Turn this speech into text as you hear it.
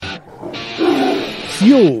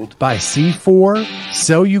Fueled by C4,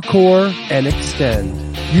 Cellucor, and Extend.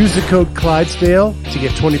 Use the code Clydesdale to get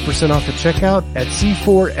 20% off at checkout at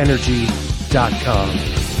c4energy.com.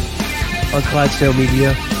 On Clydesdale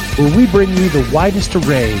Media, where we bring you the widest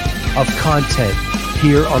array of content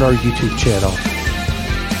here on our YouTube channel.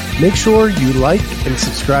 Make sure you like and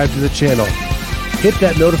subscribe to the channel. Hit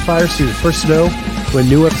that notifier so you're the first to know when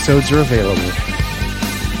new episodes are available.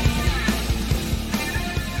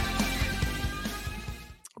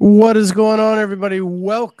 What is going on, everybody?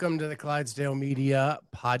 Welcome to the Clydesdale Media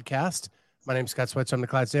Podcast. My name is Scott Switch. I'm the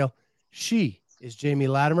Clydesdale. She is Jamie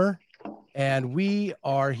Latimer, and we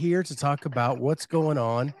are here to talk about what's going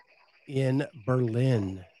on in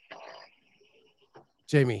Berlin.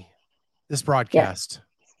 Jamie, this broadcast,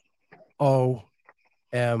 OMG,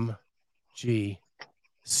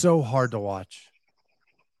 so hard to watch.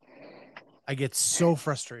 I get so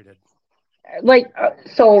frustrated.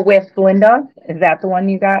 So with Linda, is that the one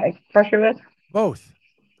you got frustrated with? Both.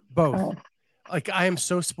 Oh. Like, I am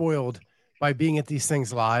so spoiled by being at these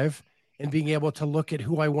things live and being able to look at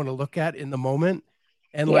who I want to look at in the moment.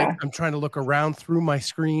 And I'm trying to look around through my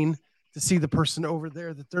screen to see the person over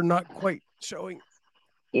there that they're not quite showing.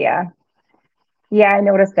 Yeah. Yeah, I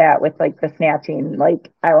noticed that with the snatching. I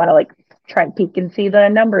want to try and peek and see the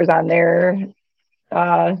numbers on there.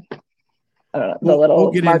 I don't know,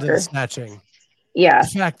 we'll get marker. Into the snatching. Yeah.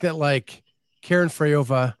 The fact that Karen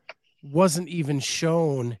Freyova wasn't even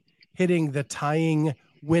shown hitting the tying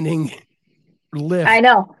winning lift. I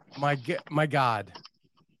know. My God.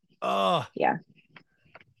 Oh. Yeah.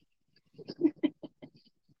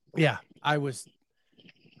 Yeah.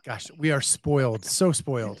 We are spoiled. So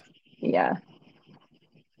spoiled. Yeah.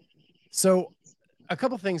 So a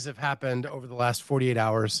couple things have happened over the last 48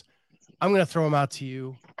 hours. I'm going to throw them out to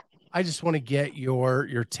you. I just want to get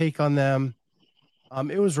your take on them.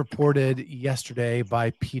 It was reported yesterday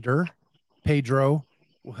by Pedro,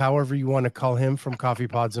 however you want to call him, from Coffee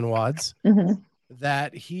Pods and Wads,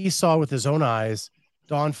 that he saw with his own eyes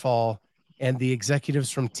Don Faul and the executives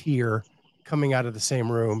from Tier coming out of the same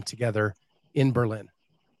room together in Berlin.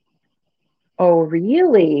 Oh,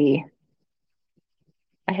 really?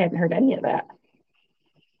 I hadn't heard any of that.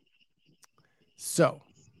 So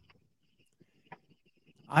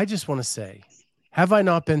I just want to say, have I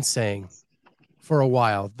not been saying for a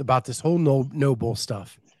while about this whole no bull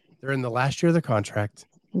stuff? They're in the last year of the contract.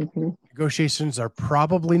 Negotiations are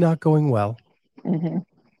probably not going well.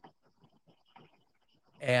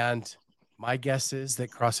 And my guess is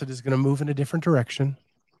that CrossFit is going to move in a different direction.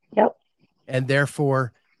 Yep. And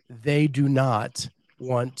therefore, they do not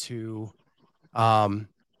want to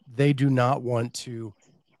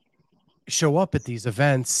show up at these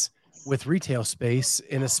events with retail space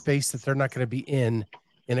in a space that they're not going to be in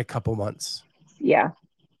a couple months. Yeah.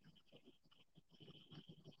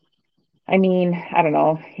 I mean, I don't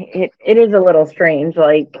know. It is a little strange.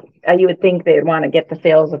 You would think they'd want to get the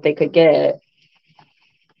sales that they could get.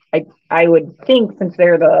 I would think, since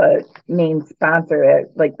they're the main sponsor,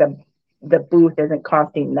 the booth isn't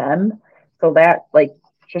costing them. So that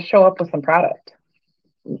just show up with some product.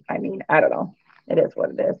 I mean, I don't know. It is what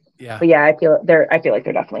it is. Yeah. But yeah, I feel like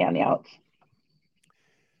they're definitely on the outs.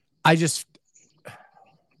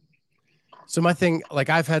 So my thing,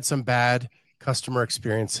 I've had some bad customer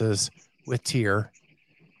experiences with Tier.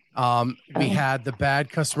 We had the bad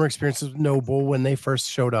customer experiences with Noble when they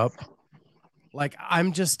first showed up.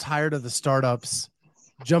 I'm just tired of the startups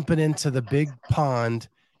jumping into the big pond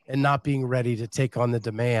and not being ready to take on the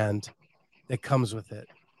demand that comes with it.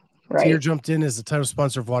 Right. Tier jumped in as the title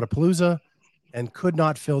sponsor of Wodapalooza and could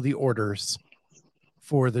not fill the orders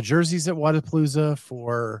for the jerseys at Wodapalooza,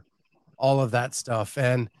 for all of that stuff.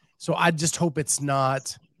 And so I just hope it's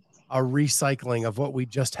not a recycling of what we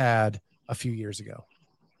just had a few years ago.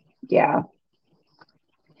 Yeah.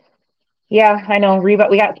 Yeah, I know. Reebok,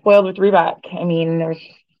 we got spoiled with Reebok. I mean,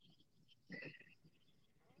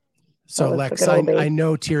 So Lex, I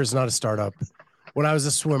know Tier is not a startup. When I was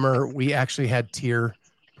a swimmer, we actually had Tier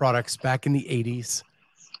products back in the 80s.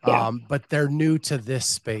 Yeah. But they're new to this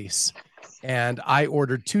space. And I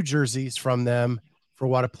ordered 2 jerseys from them for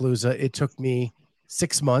Wodapalooza. It took me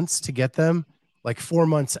 6 months to get them, 4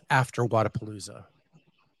 months after Wodapalooza.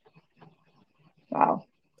 Wow.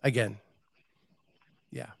 Again.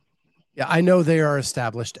 Yeah. Yeah, I know they are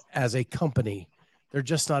established as a company. They're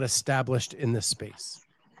just not established in this space.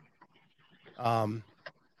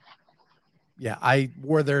 Yeah, I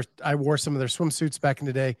wore some of their swimsuits back in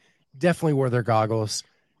the day. Definitely wore their goggles.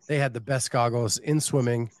 They had the best goggles in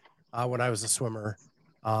swimming when I was a swimmer.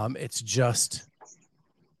 It's just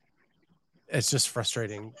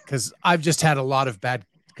frustrating because I've just had a lot of bad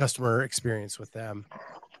customer experience with them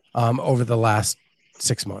over the last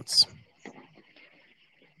 6 months.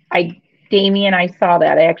 Damien, I saw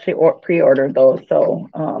that. I actually pre-ordered those, so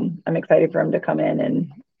I'm excited for him to come in.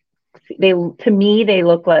 And to me, they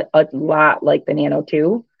look like a lot like the Nano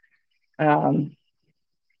 2.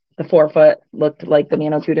 The 4-foot looked like the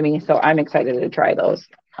Nano 2 to me, so I'm excited to try those.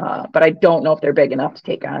 But I don't know if they're big enough to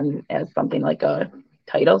take on as something like a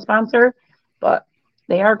title sponsor, but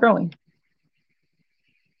they are growing.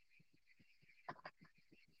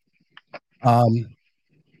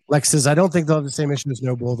 Lex says, I don't think they'll have the same issue as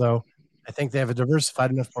Noble, though. I think they have a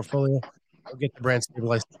diversified enough portfolio. They'll get the brand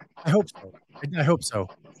stabilized. I hope so. I hope so.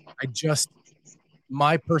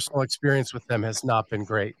 My personal experience with them has not been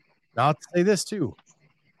great. Now, I'll say this too.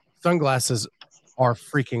 Sunglasses are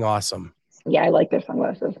freaking awesome. Yeah, I like their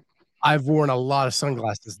sunglasses. I've worn a lot of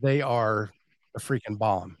sunglasses. They are a freaking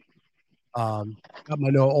bomb. Got my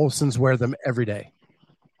Noah Olsons, wear them every day.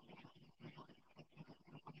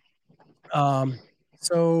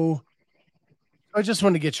 So I just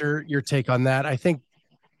want to get your take on that. I think,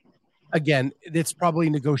 again, it's probably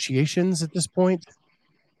negotiations at this point,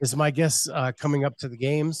 is my guess, coming up to the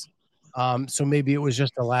games. So maybe it was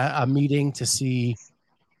just a meeting to see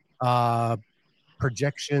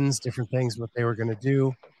projections, different things, what they were going to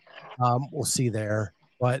do. We'll see there.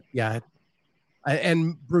 But yeah,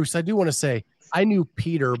 and Bruce, I do want to say, I knew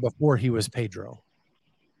Peter before he was Pedro.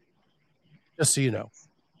 Just so you know.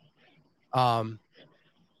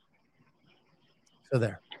 So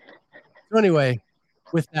there. So anyway,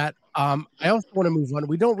 with that, I also want to move on.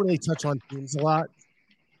 We don't really touch on teams a lot,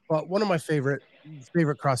 but one of my favorite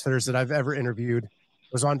CrossFitters that I've ever interviewed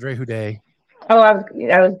was Andre Houdet. Oh, I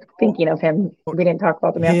was thinking of him. We didn't talk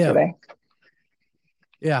about them yesterday.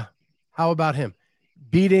 Yeah. How about him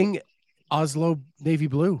beating Oslo Navy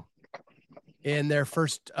Blue in their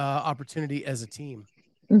first opportunity as a team?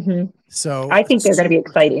 Mm-hmm. So I think they're going to be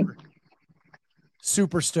exciting.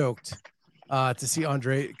 Super stoked to see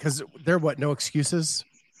Andre, because they're No Excuses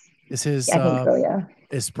is his I think so, yeah.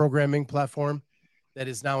 His programming platform that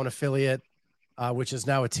is now an affiliate, which is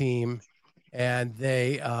now a team, and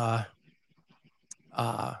they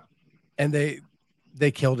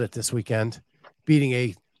killed it this weekend, beating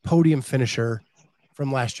a podium finisher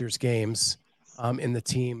from last year's games in the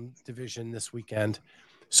team division this weekend.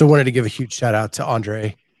 So wanted to give a huge shout out to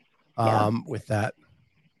Andre with that.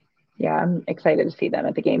 Yeah, I'm excited to see them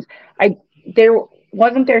at the games.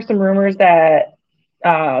 Wasn't there some rumors that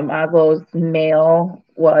Oslo's male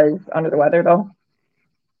was under the weather, though?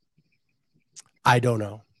 I don't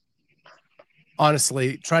know.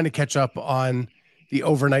 Honestly, trying to catch up on the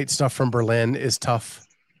overnight stuff from Berlin is tough.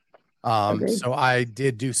 So I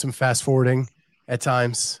did do some fast forwarding at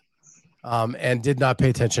times and did not pay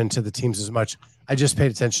attention to the teams as much. I just paid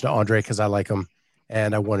attention to Andre because I like him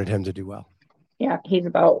and I wanted him to do well. Yeah, he's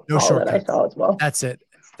about no shortcuts. That I saw as well. That's it.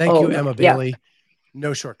 Thank you, Emma Bailey. Yeah.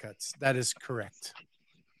 No shortcuts. That is correct.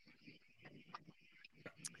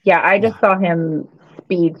 Yeah, I just saw him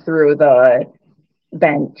speed through the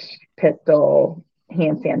bench, pistol,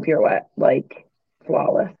 handstand pirouette, like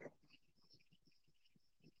flawless.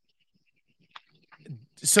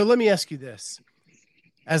 So let me ask you this.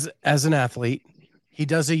 As an athlete, he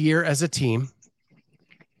does a year as a team,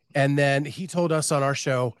 and then he told us on our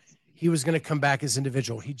show he was going to come back as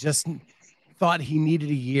individual. He just thought he needed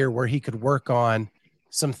a year where he could work on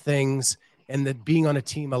some things, and that being on a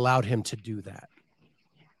team allowed him to do that.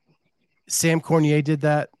 Sam Cornier did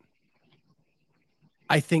that.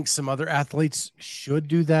 I think some other athletes should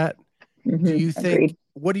do that. Mm-hmm. Do you think? Agreed.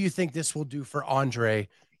 What do you think this will do for Andre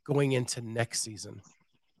going into next season?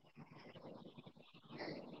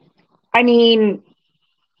 I mean,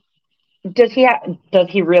 does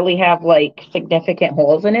he really have like significant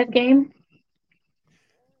holes in his game?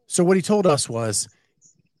 So what he told us was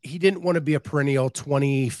he didn't want to be a perennial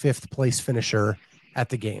 25th place finisher at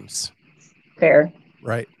the games. Fair.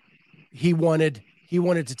 Right. He wanted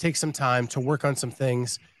to take some time to work on some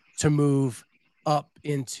things to move up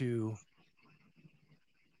into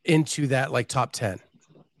that like top 10.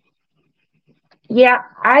 Yeah,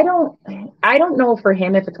 I don't know for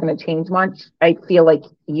him if it's going to change much. I feel like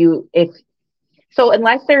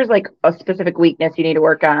unless there's like a specific weakness you need to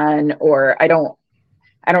work on, or I don't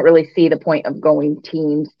really see the point of going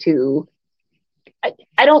teams to.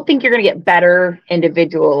 I don't think you're going to get better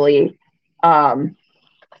individually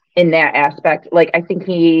in that aspect. Like, I think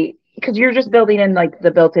because you're just building in like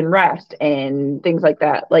the built-in rest and things like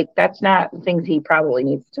that. Like, that's not things he probably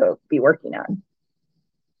needs to be working on.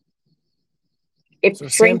 If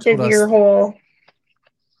strength is your whole,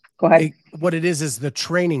 go ahead. What it is the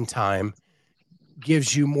training time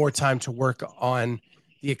gives you more time to work on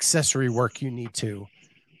the accessory work you need to.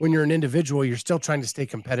 When you're an individual, you're still trying to stay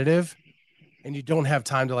competitive, and you don't have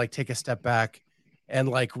time to like take a step back and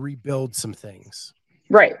like rebuild some things.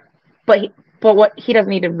 Right. But what he doesn't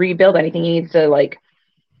need to rebuild anything. He needs to like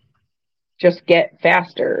just get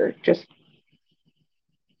faster. Just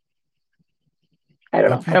I don't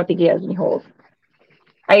know. I don't think he has any holes.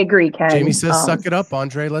 I agree, Ken. Jamie says, "Suck it up,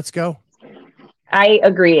 Andre. Let's go." I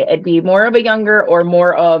agree. It'd be more of a younger or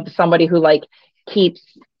more of somebody who like keeps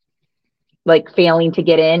like failing to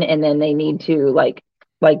get in, and then they need to like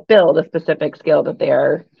build a specific skill that they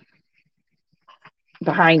are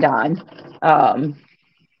behind on.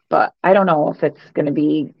 But I don't know if it's going to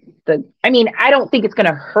be I don't think it's going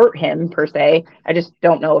to hurt him per se. I just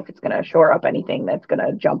don't know if it's going to shore up anything that's going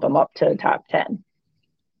to jump him up to top 10.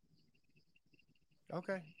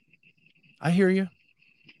 Okay. I hear you.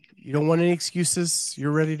 You don't want any excuses.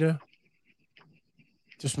 You're ready to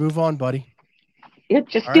just move on, buddy. Yeah,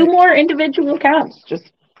 just do more individual comps.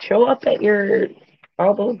 Just show up at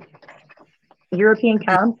all those European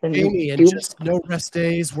comps and Jamie, and just no rest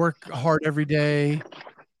days, work hard every day,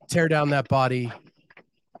 tear down that body.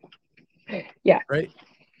 Yeah. Right?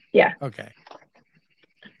 Yeah. Okay.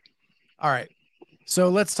 All right. So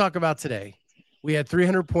let's talk about today. We had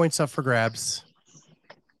 300 points up for grabs.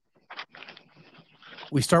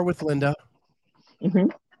 We start with Linda.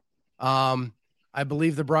 Mm-hmm. I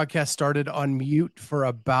believe the broadcast started on mute for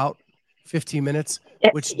about 15 minutes,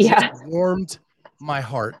 which just warmed my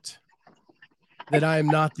heart that I am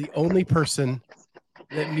not the only person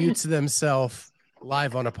that mutes themselves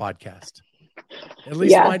live on a podcast. At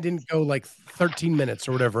least mine didn't go like 13 minutes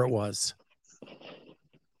or whatever it was.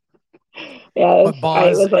 Yeah, but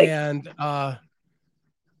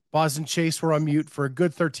Boz and Chase were on mute for a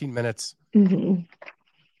good 13 minutes. Mm-hmm.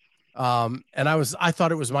 And I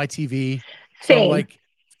thought it was my TV. So Same. I'm like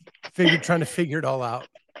trying to figure it all out.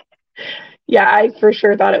 Yeah, I for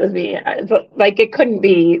sure thought it was me. Like it couldn't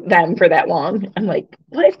be them for that long. I'm like,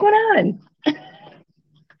 what is going on?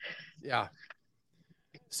 Yeah.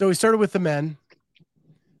 So we started with the men.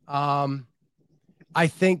 I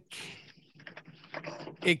think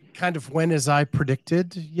it kind of went as I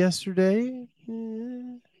predicted yesterday.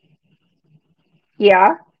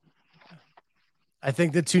 Yeah. I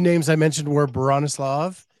think the two names I mentioned were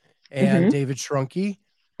Bronislow and David Shrunky,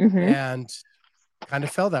 and kind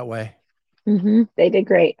of fell that way. Mm-hmm. They did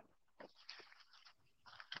great.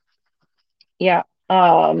 Yeah.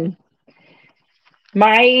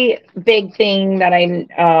 My big thing that I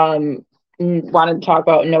wanted to talk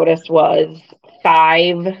about and noticed was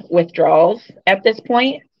 5 withdrawals at this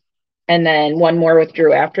point, and then 1 more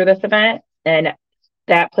withdrew after this event, and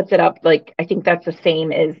that puts it up like I think that's the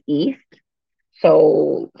same as East.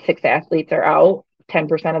 So 6 athletes are out,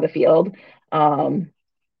 10% of the field. I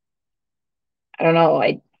don't know.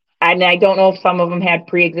 I don't know if some of them had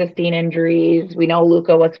pre-existing injuries. We know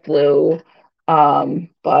Luca was flu,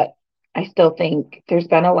 but I still think there's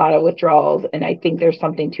been a lot of withdrawals, and I think there's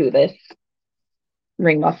something to this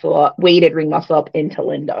weighted ring muscle up into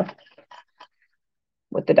Linda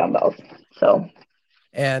with the dumbbells. So,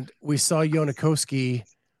 and we saw Yonakoski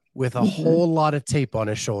with a whole lot of tape on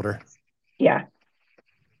his shoulder. Yeah.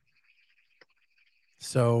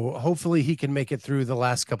 So hopefully he can make it through the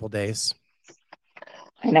last couple days.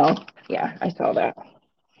 I know. Yeah, I saw that.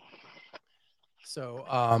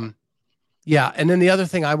 So, yeah. And then the other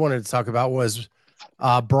thing I wanted to talk about was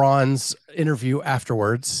Braun's interview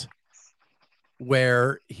afterwards,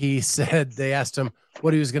 where he said, they asked him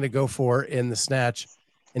what he was going to go for in the snatch.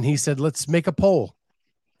 And he said, let's make a poll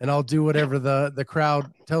and I'll do whatever the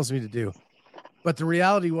crowd tells me to do. But the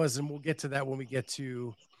reality was, and we'll get to that when we get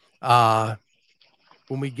to the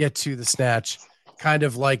snatch, kind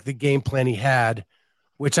of like the game plan he had,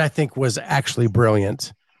 which I think was actually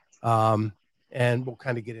brilliant. And we'll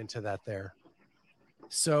kind of get into that there.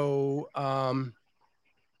 So, and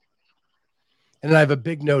I have a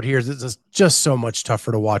big note here. This is just so much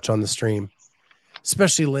tougher to watch on the stream,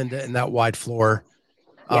 especially Linda in that wide floor.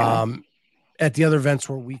 Yeah. At the other events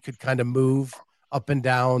where we could kind of move up and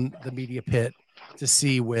down the media pit to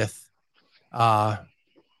see with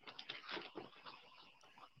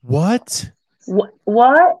what?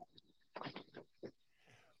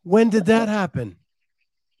 When did that happen?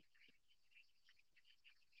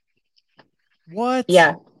 What?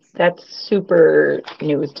 Yeah, that's super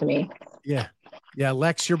news to me. Yeah.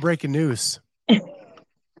 Lex, you're breaking news. The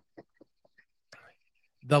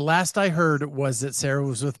last I heard was that Sarah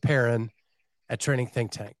was with Perrin at Training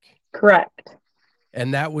Think Tank. Correct.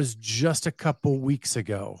 And that was just a couple weeks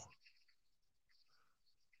ago.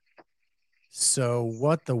 So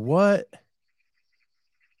what?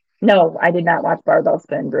 No, I did not watch Barbell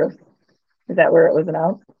Spin, Bruce. Is that where it was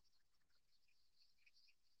announced?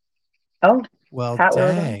 Oh, Well, Pat where it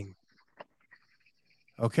was announced? dang.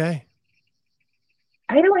 Okay.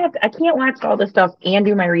 I don't have to, I can't watch all this stuff and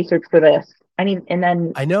do my research for this. I mean, and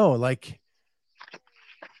then I know, like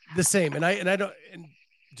the same. And I don't, and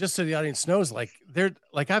just so the audience knows, like they're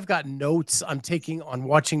like, I've got notes I'm taking on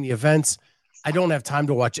watching the events. I don't have time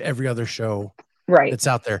to watch every other show right, that's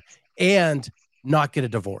out there and not get a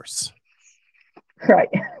divorce. right.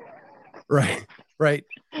 Right. Right.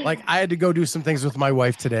 Like I had to go do some things with my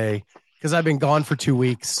wife today because I've been gone for 2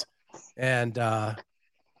 weeks and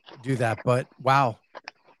do that. But wow.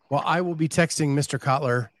 Well, I will be texting Mr.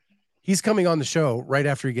 Kotler. He's coming on the show right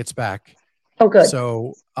after he gets back. Oh, good.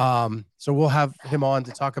 So we'll have him on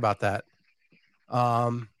to talk about that. I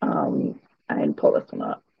didn't pull this one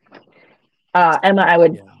up. Emma, I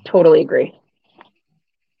would totally agree.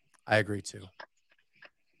 I agree too.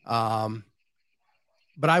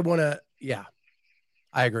 But I want to,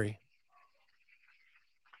 I agree.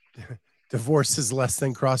 Divorce is less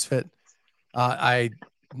than CrossFit.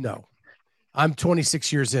 No, I'm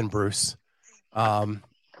 26 years in, Bruce.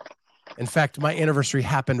 In fact, my anniversary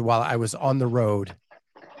happened while I was on the road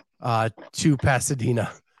to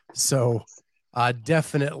Pasadena. So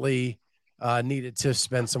definitely needed to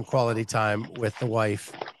spend some quality time with the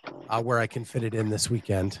wife where I can fit it in this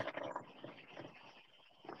weekend.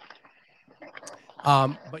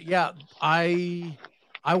 But yeah, I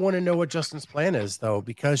want to know what Justin's plan is though,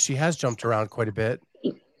 because she has jumped around quite a bit.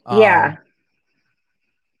 Yeah.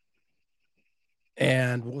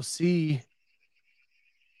 And we'll see.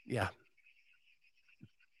 Yeah.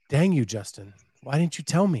 Dang you, Justin. Why didn't you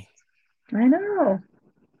tell me? I know.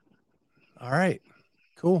 All right.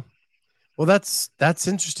 Cool. Well, that's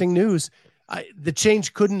interesting news. The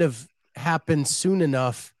change couldn't have happened soon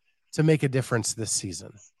enough to make a difference this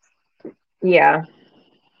season. Yeah.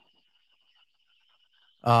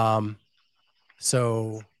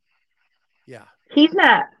 So yeah. He's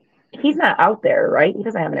not out there, right? He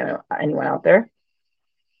doesn't have anyone out there.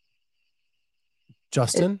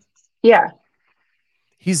 Justin? Yeah.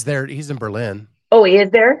 He's there. He's in Berlin. Oh, he is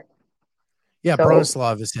there? Yeah, so,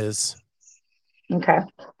 Bronislow is his. Okay.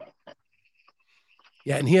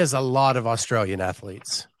 Yeah, and he has a lot of Australian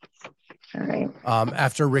athletes. All right.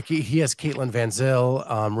 After Ricky, he has Caitlin Van Zyl,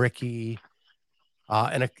 Ricky,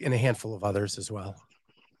 and a handful of others as well.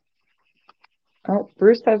 Oh,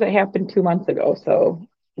 Bruce says it happened 2 months ago, so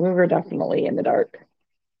we were definitely in the dark.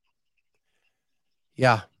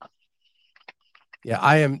 Yeah. Yeah,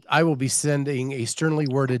 I will be sending a sternly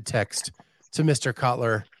worded text to Mr.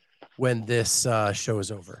 Kotler when this show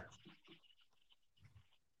is over.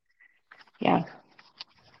 Yeah.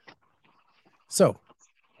 So,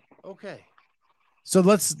 okay. So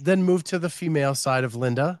let's then move to the female side of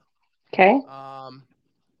Linda. Okay.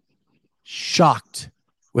 Shocked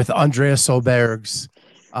with Andrea Solberg's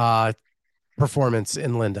performance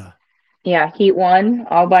in Linda. Yeah, heat 1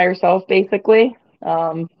 all by herself, basically.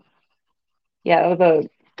 Yeah, it was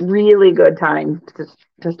a really good time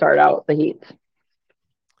to start out the heats.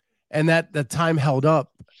 And that the time held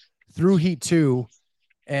up through heat 2,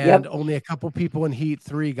 and only a couple people in heat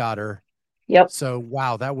 3 got her. Yep. So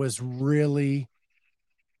wow, that was really,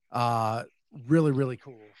 really, really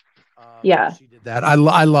cool. Yeah, she did that. I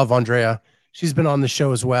love Andrea. She's been on the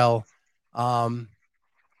show as well, and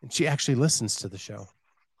she actually listens to the show.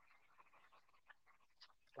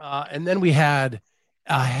 And then we had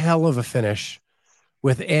a hell of a finish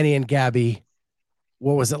with Annie and Gabby.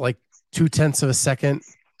 What was it, like 0.2 of a second?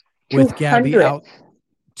 With Gabby out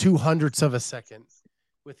 0.02 of a second,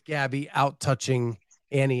 with Gabby out touching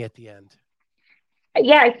Annie at the end.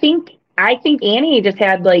 Yeah, I think Annie just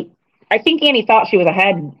had I think Annie thought she was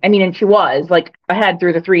ahead. I mean, and she was ahead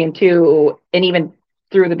through the 3 and 2, and even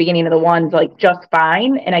through the beginning of the ones, just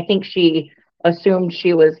fine. And I think she assumed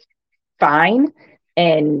she was fine,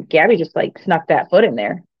 and Gabby just snuck that foot in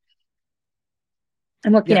there.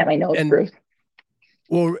 I'm looking at my notes, Bruce.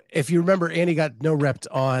 Well, if you remember, Annie got no rep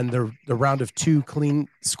on the round of 2 clean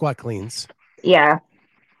squat cleans. Yeah.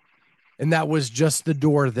 And that was just the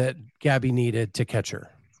door that Gabby needed to catch her.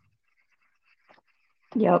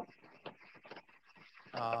 Yep.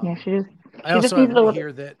 Yeah, she I also just have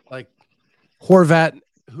hear that Horvat,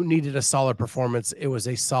 who needed a solid performance, it was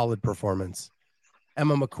a solid performance.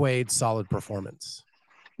 Emma McQuaid, solid performance.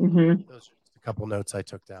 Mm-hmm. Those are just a couple notes I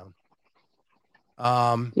took down.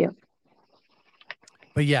 Yep.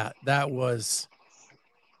 But yeah, that was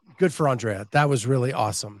good for Andrea. That was really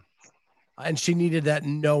awesome. And she needed that,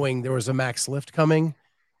 knowing there was a max lift coming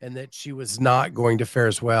and that she was not going to fare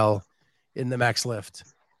as well in the max lift.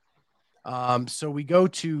 So we go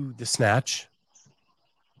to the snatch.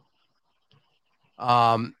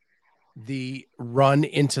 The run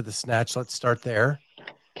into the snatch. Let's start there.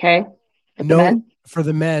 Okay. No, for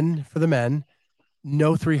the men,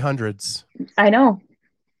 no 300s. I know.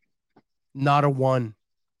 Not a one.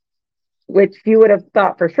 Which you would have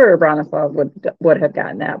thought for sure Bronislow would have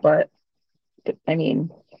gotten that, but I mean,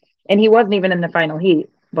 and he wasn't even in the final heat,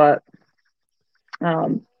 but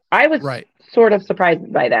I was sort of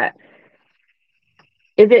surprised by that.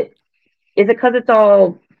 Is it because it's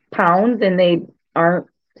all pounds and they aren't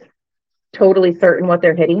totally certain what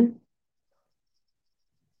they're hitting?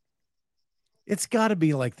 It's got to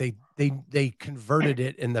be like they converted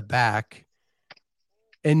it in the back,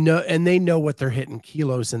 and they know what they're hitting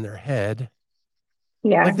kilos in their head.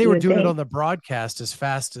 Yeah, like they were doing it on the broadcast as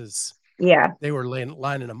fast as they were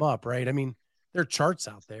lining them up, right? I mean, there are charts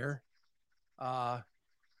out there. I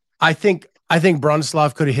think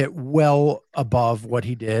Bronislow could have hit well above what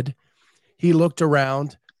he did. He looked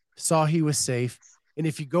around, saw he was safe. And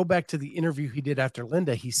if you go back to the interview he did after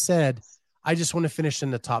Linda, he said, I just want to finish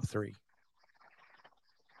in the top 3.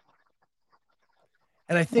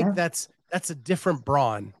 And I think that's a different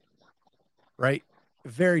brawn, right? A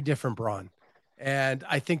very different brawn. And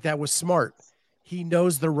I think that was smart. He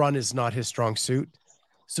knows the run is not his strong suit.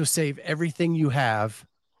 So save everything you have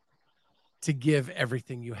to give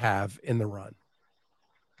everything you have in the run.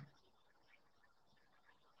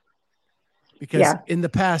 Because in the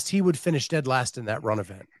past, he would finish dead last in that run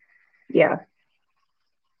event. Yeah.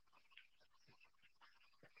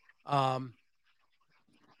 BKG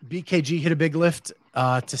hit a big lift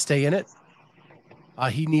to stay in it.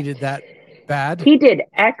 He needed that bad. He did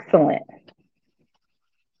excellent.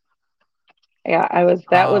 Yeah,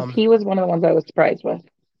 he was one of the ones I was surprised with.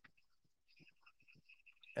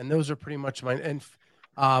 And those are pretty much mine. And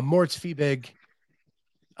Moritz Fiebig,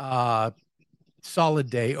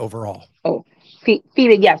 solid day overall. Oh,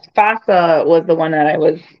 Fiebig, yes. Fasa was the one that I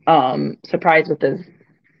was surprised with his.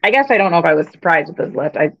 I guess I don't know if I was surprised with his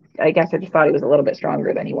lift. I guess I just thought he was a little bit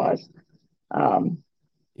stronger than he was. Only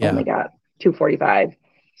got 245.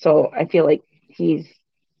 So I feel like he's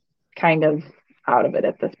kind of out of it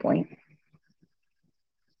at this point.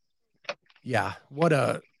 Yeah.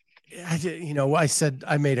 I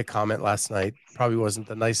made a comment last night, probably wasn't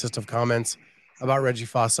the nicest of comments about Reggie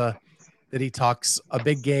Fossa, that he talks a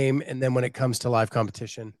big game. And then when it comes to live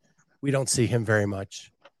competition, we don't see him very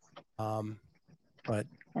much. But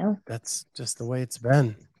that's just the way it's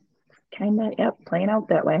been. Kind of, playing out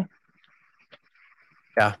that way.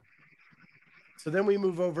 Yeah. So then we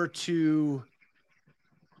move over to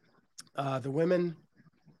the women.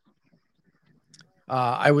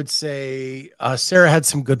 I would say Sarah had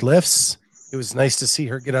some good lifts. It was nice to see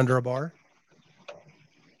her get under a bar.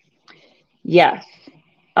 Yes.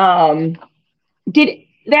 Did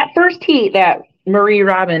that first heat, that Marie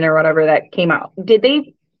Robin or whatever that came out,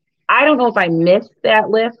 I don't know if I missed that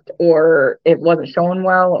lift or it wasn't shown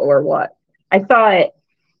well or what. I saw it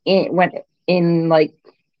went in like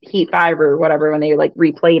heat 5 or whatever when they like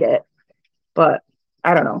replayed it, but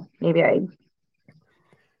I don't know. Maybe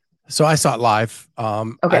So I saw it live.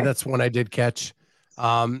 Okay. That's one I did catch.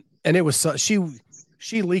 And it was,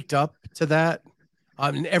 she leaked up to that.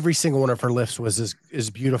 And every single one of her lifts was as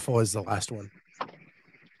beautiful as the last one.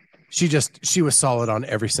 She was solid on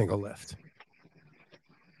every single lift.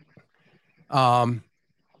 And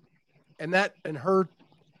her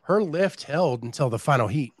lift held until the final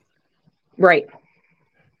heat. Right.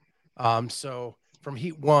 So from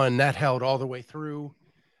heat 1, that held all the way through.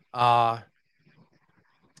 I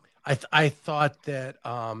thought that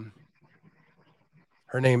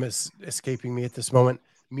her name is escaping me at this moment.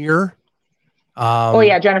 Muir.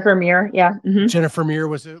 Jennifer Muir. Yeah. Mm-hmm. Jennifer Muir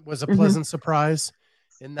was a pleasant surprise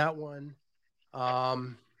in that one.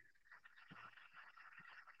 And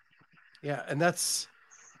that's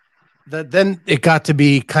that. Then it got to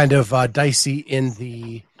be kind of dicey in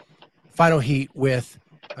the final heat with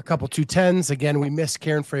a couple 210s. Again, we missed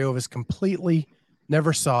Karen Freyova's completely.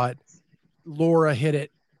 Never saw it. Laura hit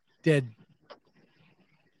it. Did.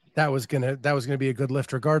 That was gonna be a good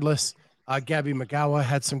lift regardless. Gabby McGowan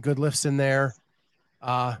had some good lifts in there.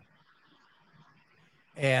 Who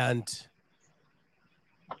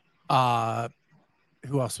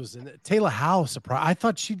else was in it? Taylor Howe, surprise. I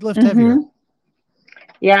thought she'd lift heavier.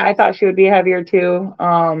 Yeah, I thought she would be heavier too.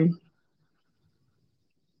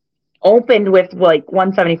 Opened with like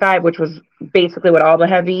 175, which was basically what all the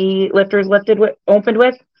heavy lifters opened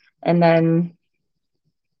with. And then,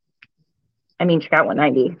 I mean, she got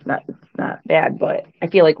 190. Not bad, but I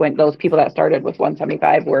feel like when those people that started with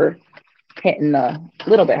 175 were hitting a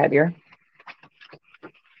little bit heavier.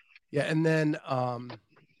 Yeah, and then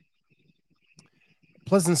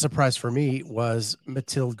pleasant surprise for me was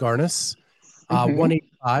Mathilde Garnis,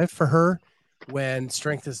 185 for her when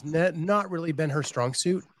strength has not really been her strong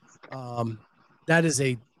suit. That is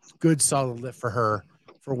a good solid lift for her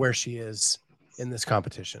for where she is in this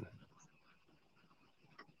competition.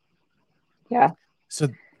 Yeah. So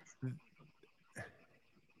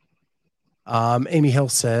Amy Hill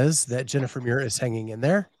says that Jennifer Muir is hanging in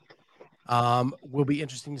there. Will be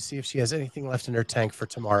interesting to see if she has anything left in her tank for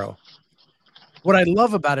tomorrow. What I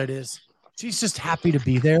love about it is she's just happy to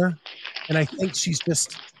be there. And I think she's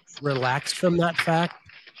just relaxed from that fact.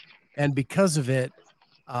 And because of it,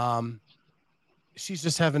 she's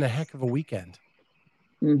just having a heck of a weekend.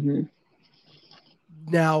 Mm-hmm.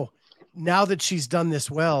 Now that she's done this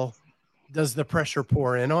well, does the pressure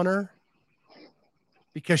pour in on her?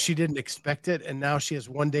 Because she didn't expect it. And now she has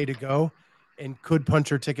one day to go and could punch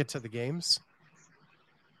her ticket to the games.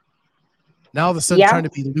 Now all of a sudden trying to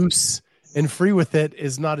be loose and free with it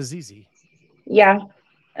is not as easy. Yeah.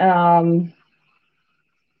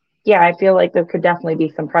 Yeah, I feel like there could definitely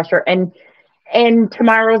be some pressure. And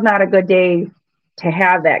tomorrow's not a good day to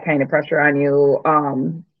have that kind of pressure on you.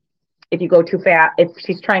 If you go too fast, if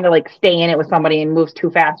she's trying to like stay in it with somebody and moves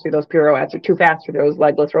too fast through those pirouettes or too fast through those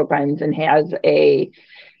legless rope climbs and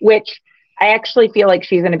which I actually feel like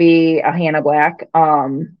she's going to be a Hannah Black.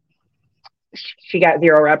 She got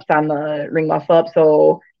 0 reps on the ring muscle up,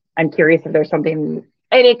 so I'm curious if there's something.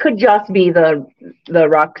 And it could just be the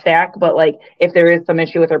rucksack, but like if there is some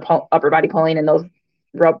issue with her upper body pulling and those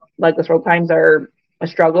legless rope climbs are a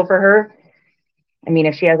struggle for her. I mean,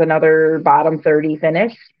 if she has another bottom 30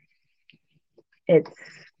 finish, it's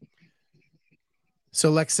so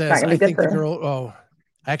Lex says, I think the girl,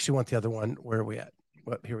 I actually want the other one. Where are we at?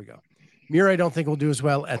 Well, here we go. Muir, I don't think will do as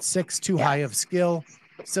well at 6, too high of skill,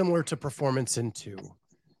 similar to performance in 2.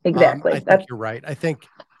 Exactly. I think you're right. I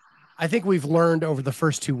think we've learned over the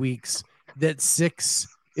first 2 weeks that 6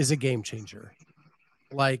 is a game changer.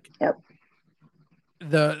 Like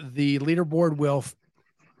the leaderboard will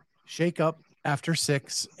shake up after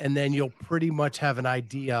 6, and then you'll pretty much have an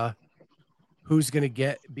idea who's going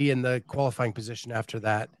to be in the qualifying position after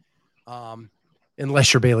that,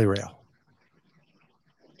 unless you're Bailey Rail.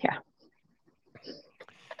 Yeah.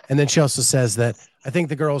 And then she also says that I think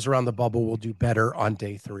the girls around the bubble will do better on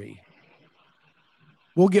day 3.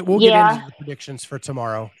 We'll get into the predictions for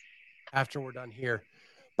tomorrow after we're done here.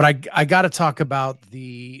 But I got to talk about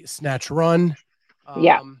the snatch run.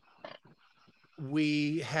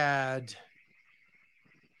 We had.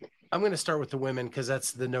 I'm going to start with the women because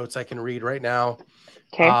that's the notes I can read right now.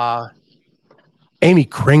 Okay. Amy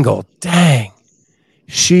Kringle, dang,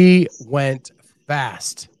 she went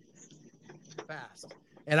fast.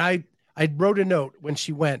 And I wrote a note when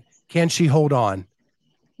she went. Can she hold on?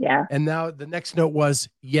 Yeah. And now the next note was,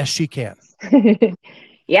 yes, she can.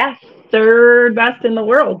 Yeah, 3rd best in the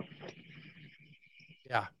world.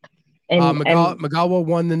 Yeah. Magawa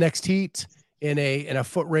won the next heat in a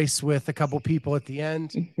foot race with a couple people at the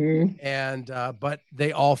end. Mm-hmm. And but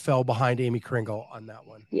they all fell behind Amy Kringle on that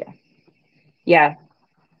one. Yeah.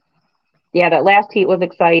 That last heat was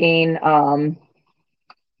exciting.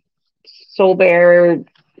 Soul Bear,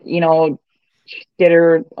 did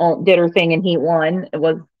her thing in heat 1. It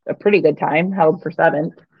was a pretty good time, held for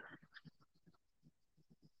 7th.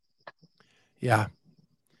 Yeah.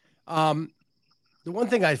 The one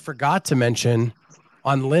thing I forgot to mention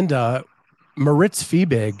on Linda, Moritz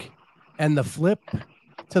Fiebig and the flip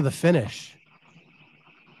to the finish.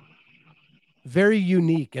 Very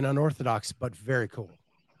unique and unorthodox, but very cool.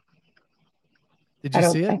 Did you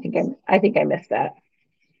see it? I think I missed that.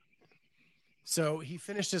 So he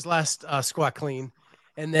finished his last squat clean,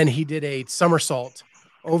 and then he did a somersault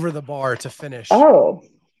over the bar to finish. Oh.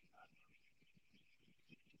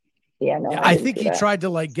 Yeah, no. Yeah, I think he tried to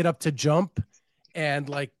like get up to jump, and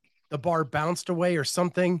like the bar bounced away or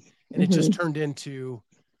something, and it just turned into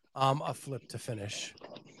a flip to finish.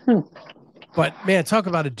 But man, talk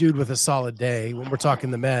about a dude with a solid day when we're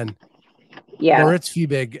talking the men. Yeah. Moritz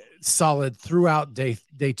Fiebig, solid throughout day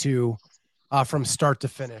 2 from start to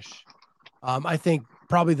finish. I think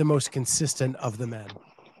probably the most consistent of the men.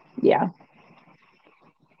 Yeah.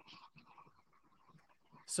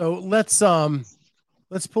 So let's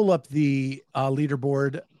pull up the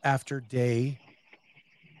leaderboard after day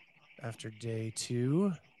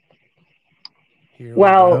 2. Here we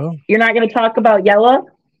go. You're not going to talk about Yella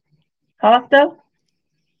Hosta?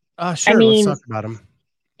 Sure, let's talk about him.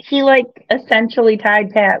 He essentially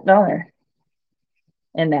tied Pat Miller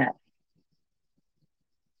in that.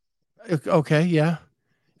 Okay, yeah.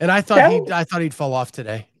 And I thought he'd fall off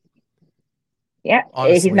today. Yeah,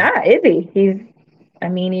 he's honestly. not, is he? I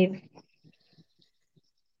mean,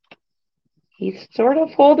 he's sort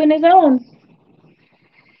of holding his own.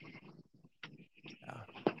 Yeah.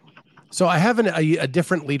 So I have a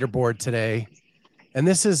different leaderboard today, and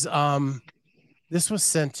this was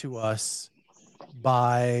sent to us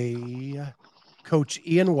by Coach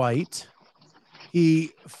Ian White.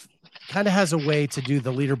 He kind of has a way to do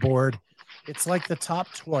the leaderboard. It's like the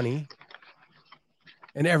top 20,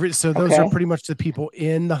 and so those are Okay. pretty much the people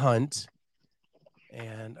in the hunt.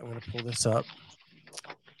 And I'm going to pull this up.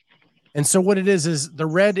 And so what it is the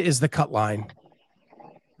red is the cut line,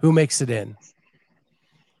 who makes it in.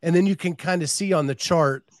 And then you can kind of see on the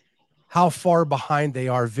chart how far behind they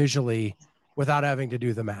are visually without having to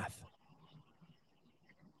do the math.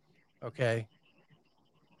 Okay.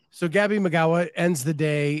 So Gabby Magawa ends the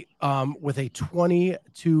day with a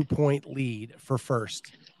 22-point lead for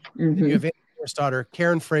first. Mm-hmm. Then you have Anna's daughter,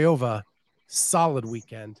 Karen Freyova, solid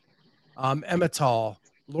weekend. Emma Tall,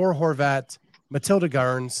 Laura Horvat, Matilda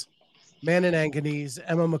Garns, Manon Anganese,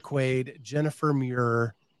 Emma McQuaid, Jennifer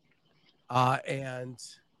Muir, and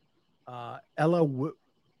Ella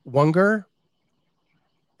Wunger.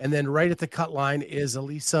 And then right at the cut line is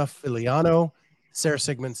Elisa Filiano, Sarah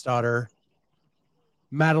Sigmund's daughter,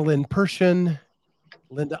 Madeline Pershin,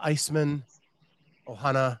 Linda Eisman,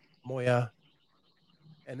 Ohana Moya.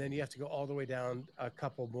 And then you have to go all the way down a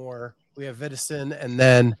couple more. We have Vidison and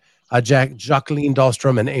then Jacqueline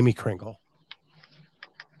Dahlstrom and Amy Kringle.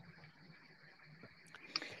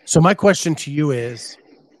 So my question to you is,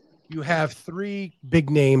 you have three big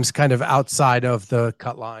names kind of outside of the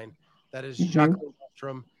cut line. That is Jacqueline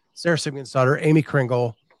Dahlstrom, Sarah Sigmund's daughter, Amy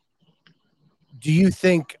Kringle. Do you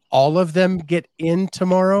think all of them get in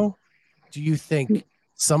tomorrow? Do you think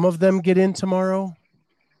some of them get in tomorrow?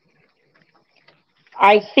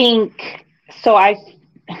 I think so. I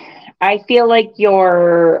feel like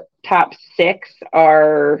your top 6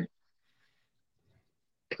 are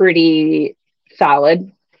pretty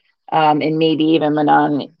solid, and maybe even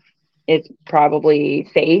Manon is probably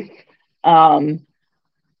safe.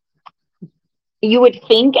 You would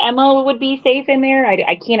think Emma would be safe in there.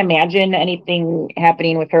 I can't imagine anything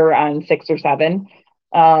happening with her on 6 or 7.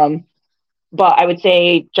 But I would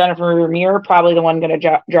say Jennifer Muir probably the one going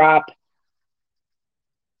to drop.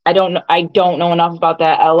 I don't know enough about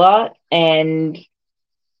that Ella, and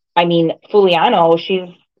I mean Fuliano. She's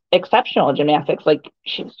exceptional at gymnastics. Like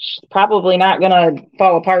she's probably not going to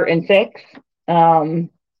fall apart in 6.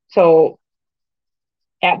 So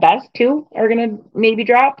at best 2 are going to maybe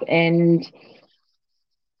drop, and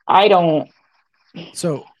I don't.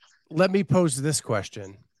 So let me pose this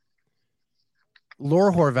question.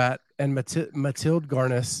 Laura Horvat and Matilde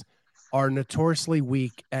Garnis are notoriously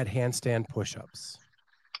weak at handstand push-ups.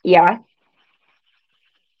 Yeah.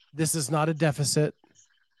 This is not a deficit.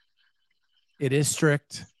 It is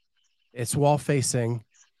strict. It's wall facing.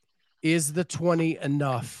 Is the 20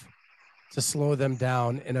 enough to slow them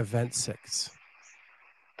down in event 6?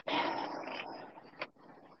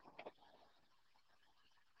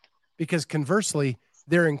 Because conversely,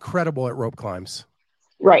 they're incredible at rope climbs.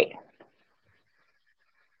 Right.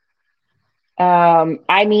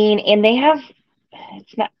 I mean, and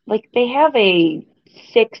it's not like they have a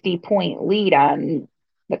 60-point lead on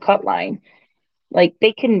the cut line. Like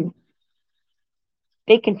they can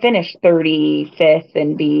finish 35th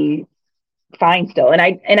and be fine still. And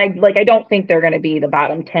I don't think they're going to be the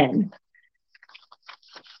bottom 10.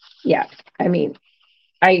 Yeah. I mean,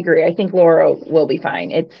 I agree. I think Laura will be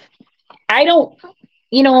fine. I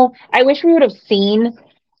wish we would have seen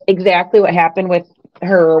exactly what happened with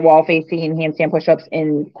her wall facing handstand push-ups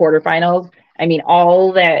in quarterfinals. I mean,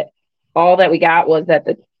 all that we got was that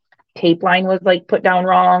the tape line was like put down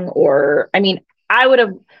wrong, or I mean, I would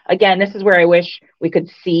have, again, this is where I wish we could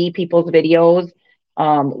see people's videos.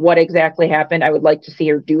 What exactly happened. I would like to see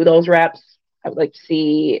her do those reps. I would like to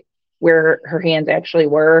see where her hands actually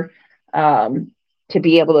were, to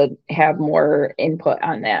be able to have more input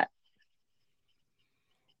on that.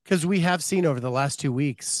 Because we have seen over the last 2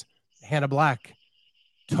 weeks, Hannah Black,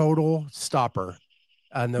 total stopper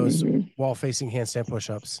on those wall-facing handstand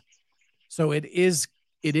push-ups. So it is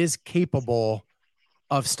capable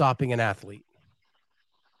of stopping an athlete.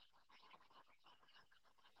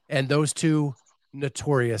 And those two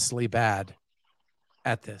notoriously bad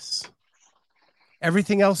at this.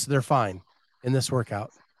 Everything else, they're fine in this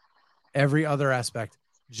workout. Every other aspect,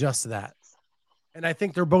 just that. And I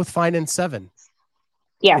think they're both fine in 7.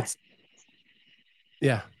 Yeah.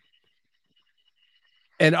 Yeah.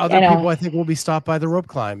 And other people, I think, will be stopped by the rope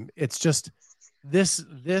climb. It's just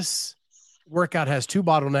this workout has 2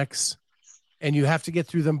 bottlenecks, and you have to get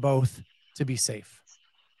through them both to be safe.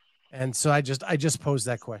 And so I just posed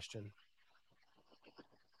that question.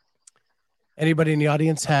 Anybody in the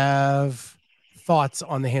audience have thoughts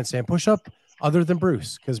on the handstand push-up other than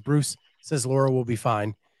Bruce? Because Bruce says Laura will be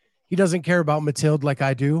fine. He doesn't care about Mathilde like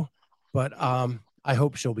I do, but I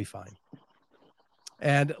hope she'll be fine.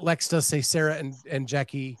 And Lex does say Sarah and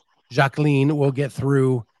Jacqueline will get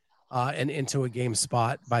through and into a game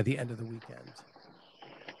spot by the end of the weekend.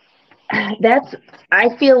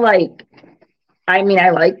 I feel like, I mean, I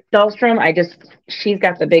like Dahlstrom. She's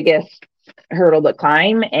got the biggest hurdle to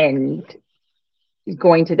climb and is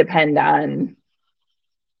going to depend on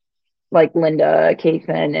like Linda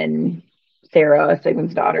Kaysen and Sarah,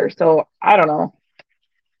 Sigmund's daughter. So I don't know.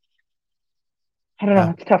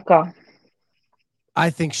 It's a tough call. I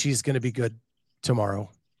think she's going to be good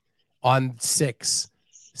tomorrow on 6.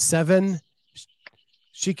 7,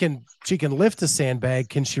 she can lift a sandbag.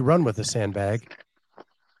 Can she run with a sandbag?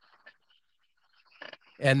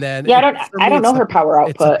 And then I don't know her power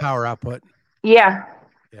output. It's a power output. Yeah.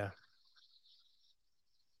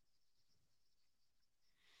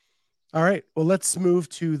 All right. Well, let's move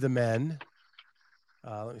to the men.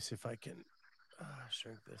 Let me see if I can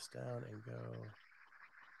shrink this down and go.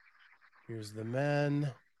 Here's the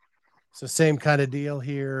men. So same kind of deal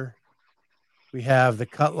here. We have the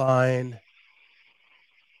cut line.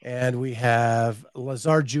 And we have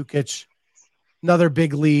Lazar Jukic, another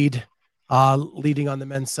big lead, leading on the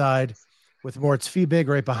men's side with Moritz Fiebig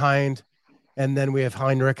right behind. And then we have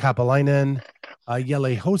Heinrich Hapalainen,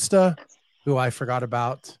 Jelle Hosta, who I forgot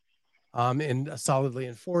about, solidly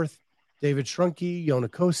in 4th. David Shrunke,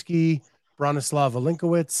 Jonakowski, Bronislaw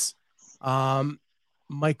Valinkowicz,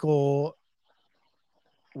 Michael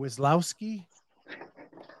Wisłowski.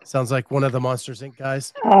 Sounds like one of the Monsters Inc.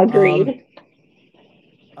 guys. Agreed.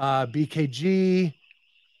 BKG,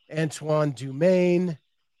 Antoine Dumaine,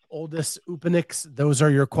 Oldest Upanix. Those are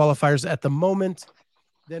your qualifiers at the moment.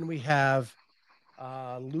 Then we have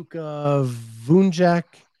Luka Vunjak,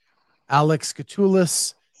 Alex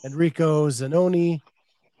Katulis, Enrico Zanoni,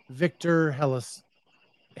 Victor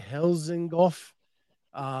Helsingoff,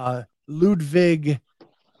 Ludwig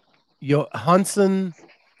Johansson,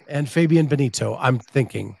 and Fabian Benito. I'm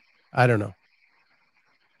thinking. I don't know.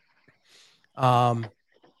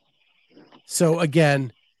 So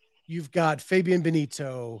again, you've got Fabian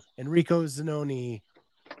Benito, Enrico Zanoni,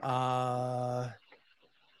 Alex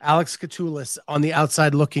Katulis on the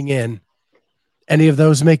outside looking in. Any of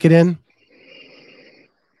those make it in?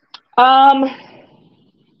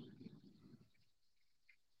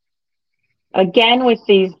 Again, with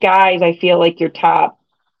these guys, I feel like your top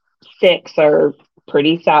 6 are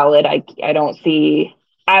pretty solid. I don't see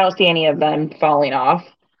any of them falling off.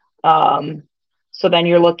 So then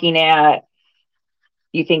you're looking at,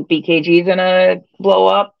 you think BKG is gonna blow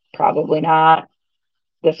up? Probably not.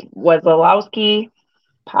 This was Wazlowski,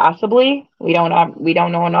 possibly. We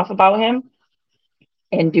don't know enough about him.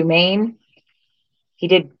 And Dumaine, he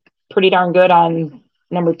did pretty darn good on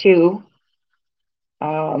number 2.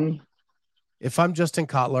 If I'm Justin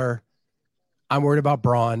Kotler, I'm worried about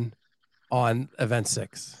Braun on event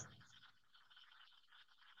 6.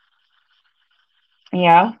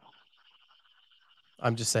 Yeah.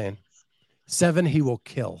 I'm just saying. 7, he will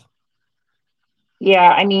kill. Yeah,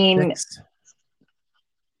 I mean, 6.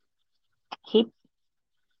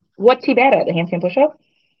 What's he bad at? The handstand push-up?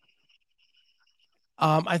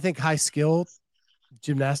 I think high skill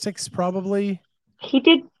gymnastics probably. He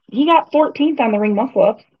got 14th on the ring muscle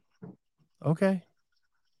ups. Okay.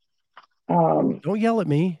 Don't yell at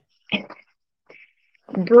me.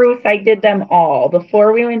 Bruce, I did them all.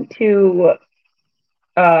 Before we went to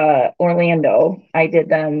Orlando, I did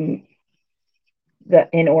them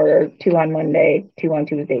in order: 2 on Monday, 2 on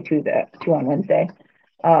Tuesday, 2 on Wednesday.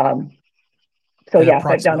 So yes,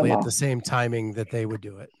 I've done them all at the same timing that they would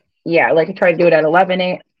do it. Yeah, like I tried to do it at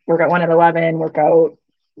 11, workout 1 at 11, workout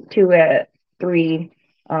 2 at 3,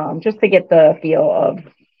 just to get the feel of,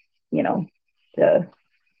 the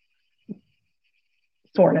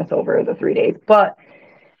soreness over the 3 days. But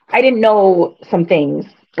I didn't know some things,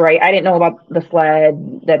 right? I didn't know about the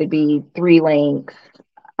sled, that it'd be 3 lengths.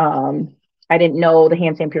 I didn't know the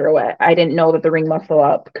handstand pirouette. I didn't know that the ring muscle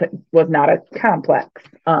up was not a complex.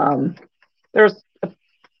 There's a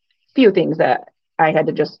few things that I had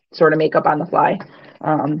to just sort of make up on the fly.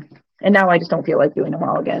 And now I just don't feel like doing them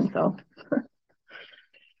all again. So.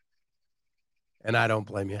 And I don't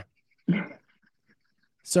blame you.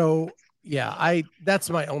 So yeah, that's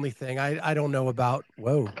my only thing. I don't know about,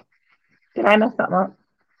 whoa. Did I mess something up?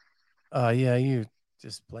 Yeah, you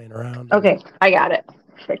just playing around. Okay, I got it.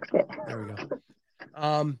 Fixed it. There we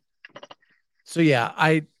go. So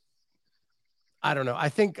yeah, I don't know. I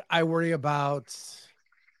think I worry about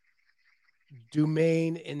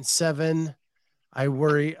Dumaine in 7. I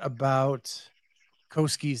worry about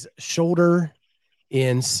Koski's shoulder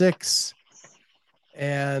in 6.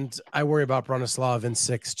 And I worry about Bronislow in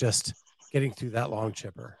 6, just getting through that long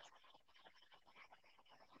chipper.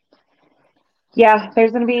 Yeah,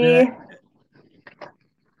 there's going to be,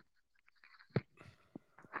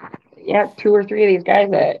 yeah, 2 or 3 of these guys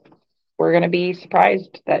that we're going to be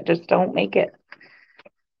surprised that just don't make it.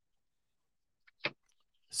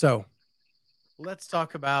 So let's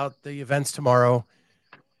talk about the events tomorrow.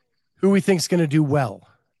 Who we think is going to do well.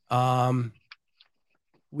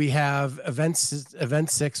 We have event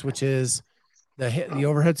 6, which is the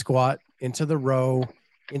overhead squat, into the row,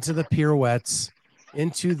 into the pirouettes,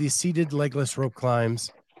 into the seated legless rope climbs,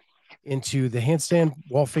 into the handstand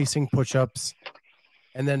wall facing push-ups,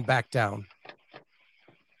 and then back down.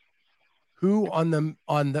 Who we're on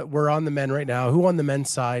the men right now, who on the men's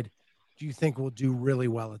side do you think will do really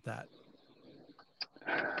well at that?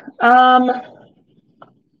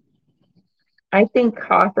 I think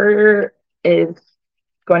Hoffer is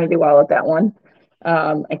going to do well at that one.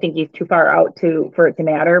 I think he's too far out for it to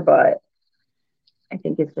matter, but I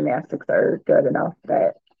think his gymnastics are good enough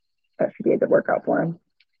that should be a good workout for him.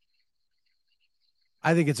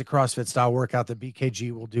 I think it's a CrossFit style workout that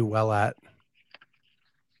BKG will do well at.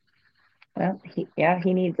 Well, he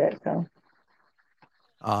needs it. So,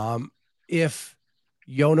 if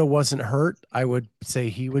Yona wasn't hurt, I would say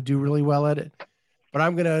he would do really well at it. But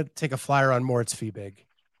I'm gonna take a flyer on Moritz Fiebig.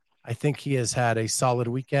 I think he has had a solid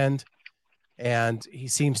weekend, and he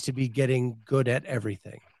seems to be getting good at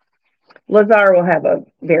everything. Lazar will have a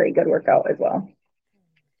very good workout as well.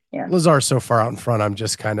 Yeah, Lazar's so far out in front. I'm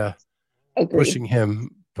just kind of pushing him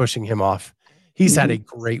off. He's had a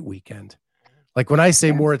great weekend. Like when I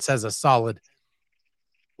say Moritz has a solid,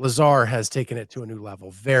 Lazar has taken it to a new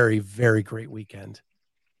level. Very, very great weekend.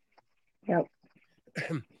 Yep.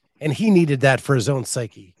 And he needed that for his own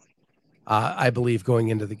psyche, I believe, going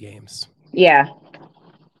into the games. Yeah.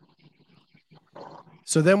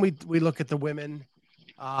 So then we look at the women,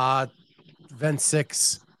 event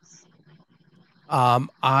 6. If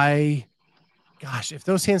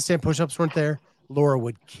those handstand push-ups weren't there, Laura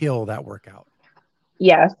would kill that workout.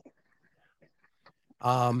 Yes.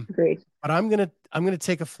 Agreed. But I'm gonna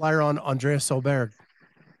take a flyer on Andrea Solberg.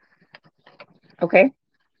 Okay.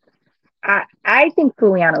 I think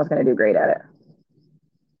Puliano is going to do great at it.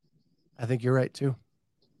 I think you're right too.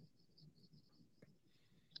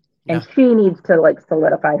 And she needs to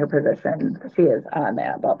solidify her position. She is on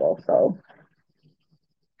that bubble. So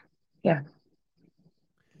yeah.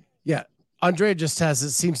 Yeah. Andrea just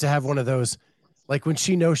seems to have one of those, like when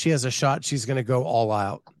she knows she has a shot, she's going to go all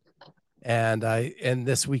out. And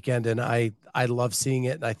this weekend, and I love seeing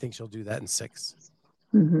it. And I think she'll do that in 6.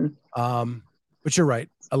 Mm-hmm. But you're right.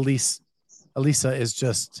 Elisa is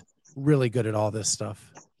just really good at all this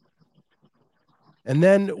stuff. And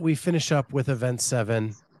then we finish up with event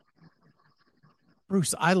 7.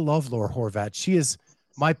 Bruce, I love Laura Horvat. She is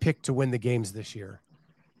my pick to win the games this year.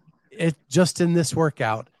 Just in this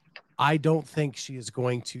workout, I don't think she is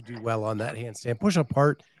going to do well on that handstand push-up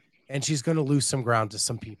part, and she's going to lose some ground to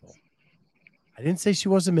some people. I didn't say she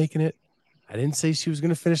wasn't making it. I didn't say she was going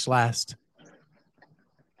to finish last.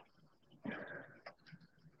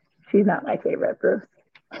 She's not my favorite, Bruce.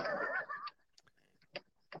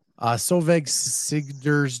 Solveig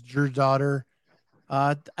Sigder's daughter.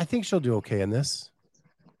 I think she'll do okay in this.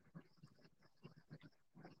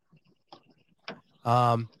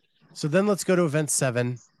 So then let's go to event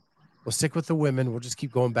 7. We'll stick with the women. We'll just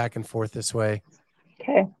keep going back and forth this way.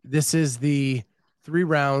 Okay. This is the 3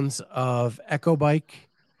 rounds of Echo Bike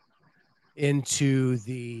into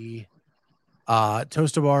the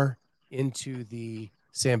toaster bar, into the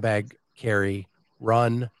sandbag carry,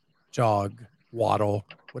 run, jog, waddle,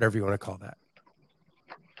 whatever you want to call that.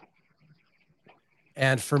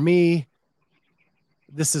 And for me,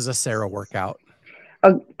 this is a Sarah workout.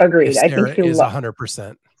 Agreed. I think she is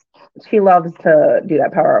 100%. She loves to do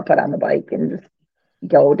that power output on the bike and just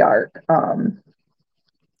go dark. And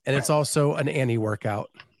it's also an Annie workout.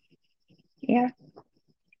 Yeah.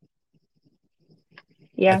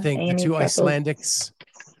 Yeah. I think the 2 Icelandics.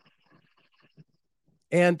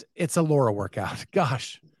 And it's a Laura workout.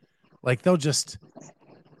 Gosh. Like this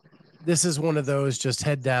is one of those just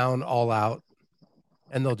head down, all out,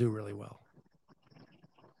 and they'll do really well.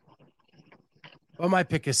 Well, my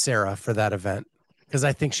pick is Sarah for that event because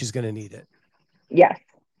I think she's going to need it. Yes.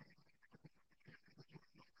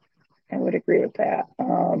 I would agree with that.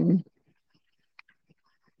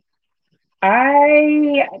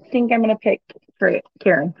 I think I'm going to pick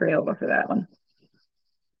Karen Frailova for that one.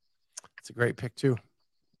 It's a great pick too.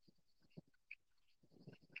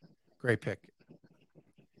 Great pick.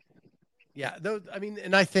 Yeah, though I mean,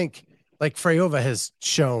 and I think like Freyova has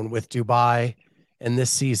shown with Dubai and this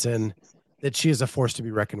season that she is a force to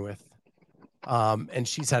be reckoned with. And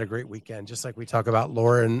she's had a great weekend, just like we talk about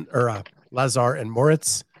Lauren or Lazar and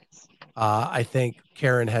Moritz. I think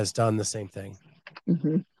Karen has done the same thing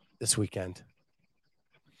this weekend.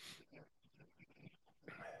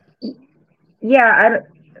 Yeah,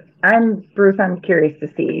 I'm Bruce. I'm curious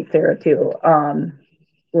to see Sarah too.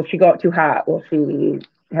 Will she go out too hot? Will she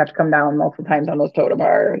have to come down multiple times on those totem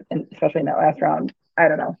bar, and especially in that last round? I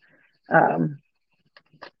don't know.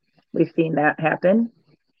 We've seen that happen.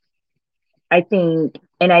 I think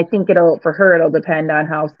it'll depend on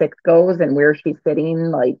how 6 goes and where she's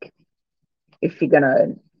sitting. Like, is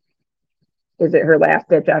it her last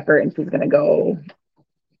ditch effort and she's gonna go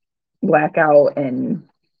blackout and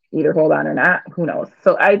either hold on or not? Who knows?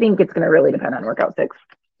 So I think it's gonna really depend on workout 6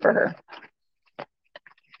 for her.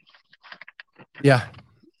 Yeah,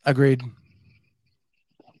 agreed.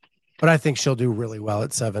 But I think she'll do really well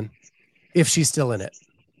at 7 if she's still in it.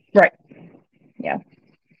 Right. Yeah.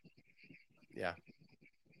 Yeah.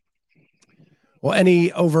 Well,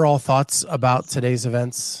 any overall thoughts about today's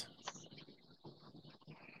events?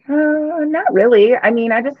 Not really. I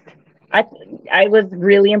mean, I was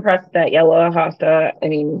really impressed that Yella Hosta. I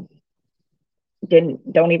mean,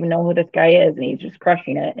 don't even know who this guy is, and he's just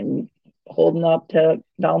crushing it and holding up to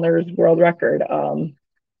Dallner's world record. That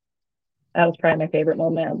was probably my favorite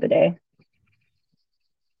moment of the day.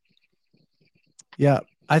 Yeah,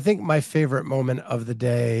 I think my favorite moment of the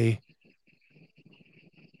day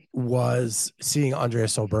was seeing Andrea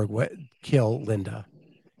Solberg kill Linda.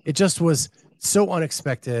 It just was so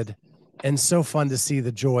unexpected and so fun to see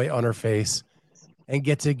the joy on her face and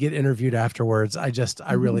get interviewed afterwards.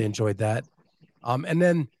 I really enjoyed that. And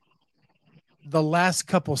then the last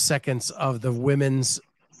couple seconds of the women's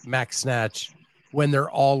max snatch when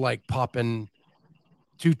they're all like popping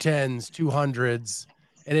 210s, 200s,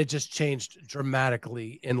 and it just changed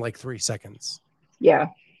dramatically in like 3 seconds. Yeah.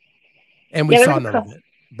 And we saw none of it,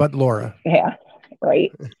 but Laura. Yeah,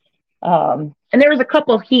 right. And there was a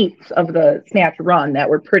couple heats of the snatch run that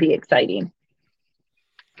were pretty exciting.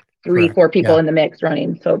 3-4 people in the mix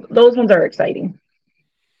running. So those ones are exciting.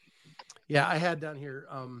 Yeah, I had down here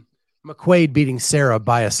McQuaid beating Sarah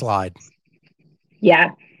by a slide.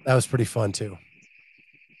 Yeah. That was pretty fun too.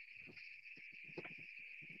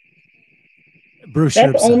 Bruce,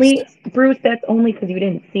 that's only because you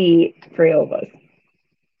didn't see Freyova's.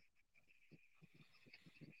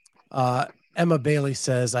 Emma Bailey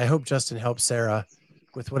says, I hope Justin helps Sarah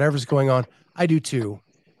with whatever's going on. I do too.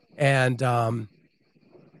 And I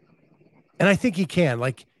think he can.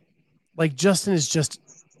 Like Justin is just,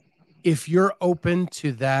 if you're open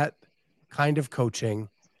to that kind of coaching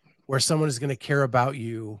where someone is going to care about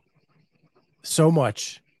you so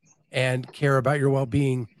much and care about your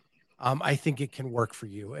well-being, I think it can work for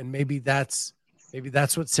you. And maybe that's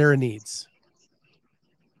what Sarah needs.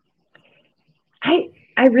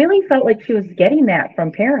 I really felt like she was getting that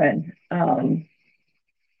from Perrin.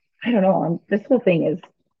 I don't know. This whole thing is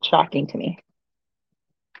shocking to me.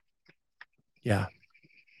 Yeah.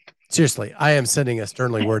 Seriously, I am sending a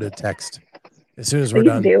sternly worded text as soon as we're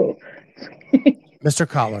done. Do. Mr.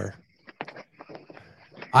 Collar,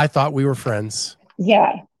 I thought we were friends.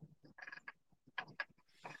 Yeah.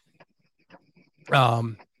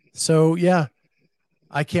 So yeah,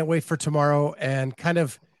 I can't wait for tomorrow and kind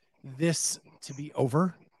of this to be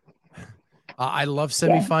over. I love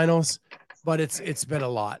semifinals, but it's been a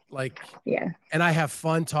lot. And I have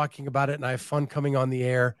fun talking about it and I have fun coming on the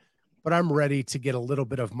air, but I'm ready to get a little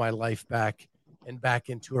bit of my life back and back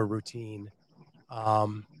into a routine.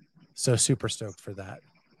 So super stoked for that.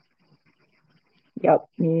 Yep,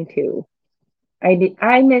 me too.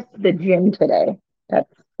 I missed the gym today.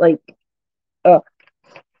 That's like,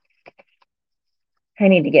 I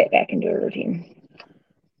need to get back into a routine.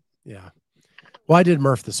 Yeah. Well, I did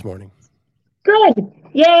Murph this morning. Good.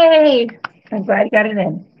 Yay. I'm glad you got it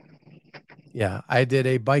in. Yeah, I did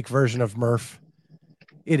a bike version of Murph.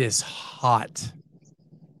 It is hot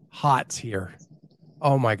here.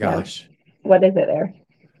 Oh my gosh. Yeah. What is it there?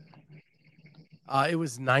 It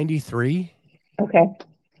was 93. Okay.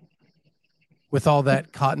 With all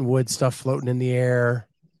that cottonwood stuff floating in the air,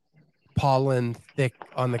 pollen thick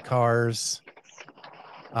on the cars.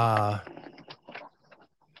 But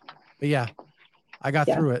yeah, I got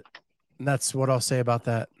through it. And that's what I'll say about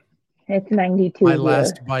that. It's 92 My here.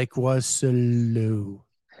 last bike was slow.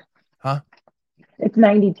 Huh? It's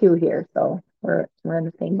 92 here, so we're in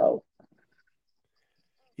the same boat.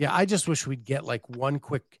 Yeah, I just wish we'd get like one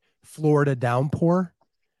quick Florida downpour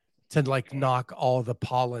to like knock all the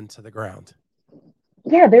pollen to the ground.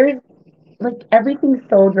 Yeah, there's like everything's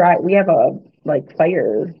so dry. We have a like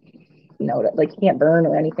fire, that like can't burn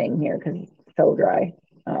or anything here because it's so dry.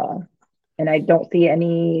 And I don't see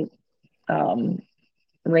any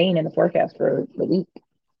rain in the forecast for the week.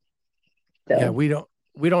 So, yeah, we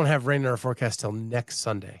don't have rain in our forecast till next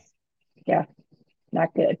Sunday. Yeah,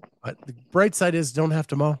 not good. But the bright side is don't have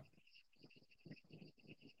to mow.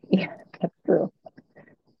 Yeah, that's true.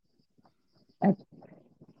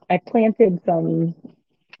 I planted some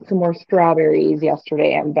more strawberries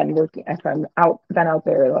yesterday. I've been been out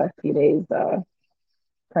there the last few days,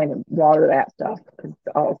 trying to water that stuff because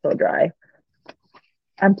it's all so dry.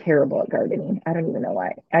 I'm terrible at gardening. I don't even know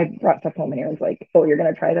why. I brought stuff home and Aaron's like, "Oh, you're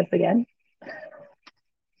gonna try this again?"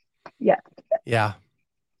 Yeah. Yeah.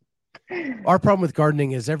 Our problem with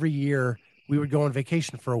gardening is every year we would go on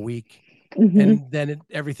vacation for a week and then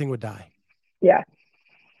everything would die. Yeah.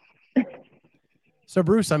 So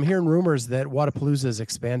Bruce, I'm hearing rumors that Wadapalooza is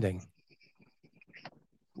expanding.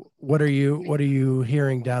 What are you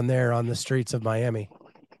hearing down there on the streets of Miami?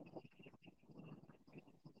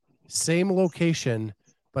 Same location,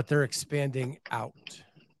 but they're expanding out.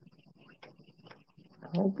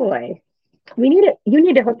 Oh boy. You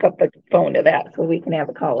need to hook up the phone to that so we can have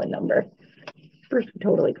a call-in number. Bruce would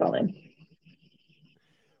totally call in.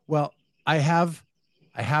 Well, I have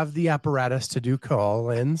the apparatus to do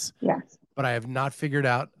call-ins. Yeah. But I have not figured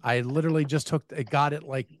out. I literally just got it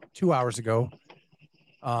like 2 hours ago.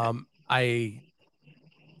 I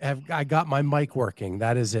got my mic working.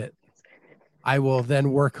 That is it. I will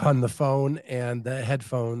then work on the phone and the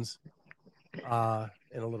headphones in a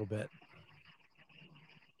little bit.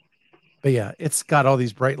 But yeah, it's got all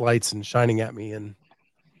these bright lights and shining at me and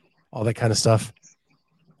all that kind of stuff.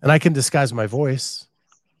 And I can disguise my voice.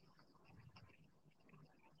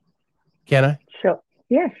 Can I? Show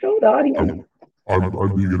the audience.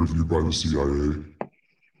 I'm being interviewed by the CIA.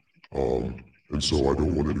 And so I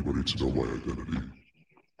don't want anybody to know my identity.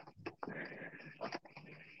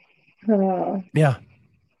 Yeah.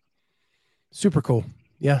 Super cool.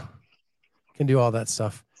 Yeah. Can do all that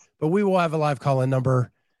stuff. But we will have a live call-in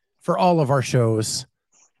number for all of our shows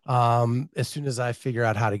as soon as I figure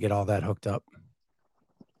out how to get all that hooked up.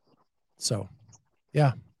 So,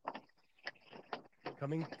 yeah.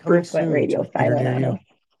 Coming soon. Radio silent on us.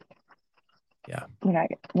 Yeah. We're not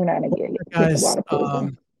gonna get you guys.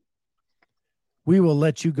 We will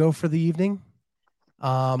let you go for the evening.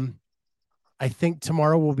 I think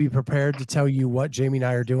tomorrow we'll be prepared to tell you what Jamie and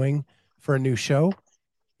I are doing for a new show.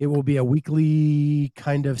 It will be a weekly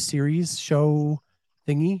kind of series show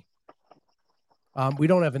thingy. We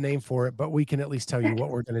don't have a name for it, but we can at least tell you what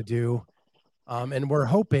we're going to do. And we're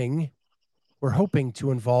hoping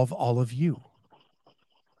to involve all of you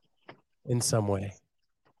in some way.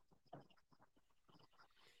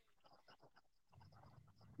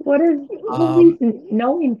 What is Elise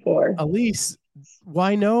knowing for? Elise,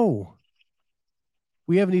 why no?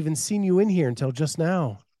 We haven't even seen you in here until just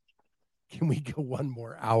now. Can we go one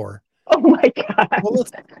more hour? Oh my God. Well,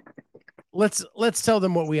 let's tell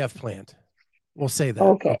them what we have planned. We'll say that.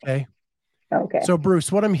 Okay. So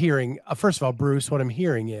Bruce, what I'm hearing, first of all, Bruce, what I'm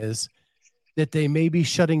hearing is that they may be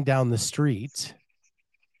shutting down the streets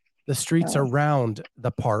around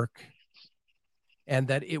the park, and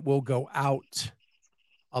that it will go out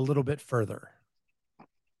a little bit further.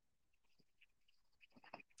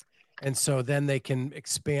 And so then they can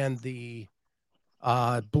expand the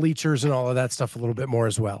bleachers and all of that stuff a little bit more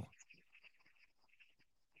as well.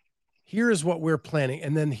 Here is what we're planning.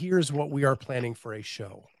 And then here's what we are planning for a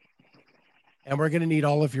show. And we're going to need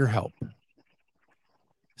all of your help.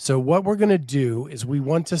 So what we're going to do is we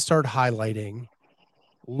want to start highlighting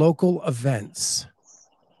local events.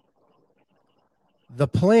 The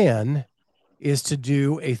plan is to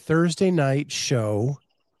do a Thursday night show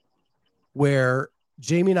where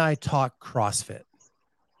Jamie and I talk CrossFit.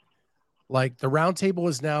 Like the roundtable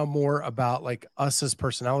is now more about like us as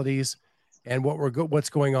personalities and what's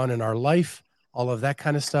going on in our life, all of that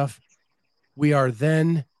kind of stuff. We are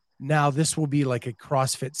then now this will be like a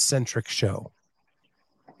CrossFit centric show.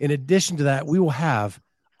 In addition to that, we will have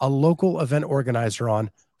a local event organizer on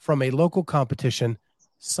from a local competition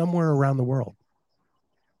somewhere around the world,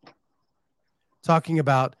 talking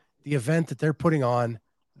about the event that they're putting on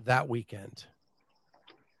that weekend.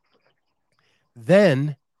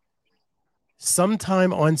 Then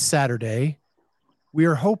sometime on Saturday, we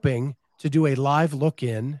are hoping to do a live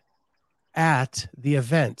look-in at the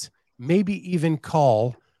event, maybe even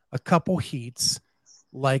call a couple heats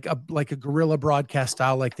like a guerrilla broadcast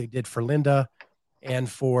style like they did for Linda and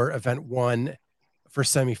for event 1 for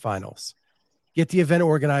semifinals. Get the event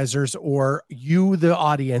organizers or you, the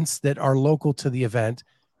audience that are local to the event,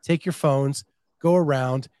 take your phones, go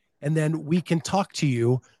around, and then we can talk to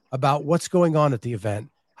you about what's going on at the event,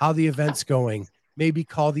 how the event's going, maybe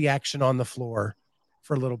call the action on the floor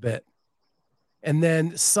for a little bit. And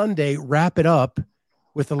then Sunday, wrap it up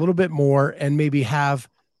with a little bit more and maybe have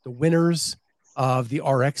the winners of the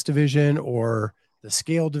RX division or the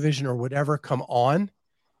scale division or whatever come on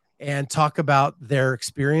and talk about their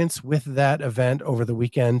experience with that event over the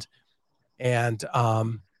weekend and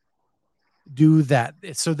do that.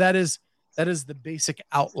 So that is the basic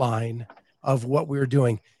outline of what we're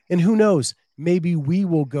doing. And who knows, maybe we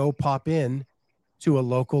will go pop in to a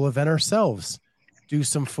local event ourselves, do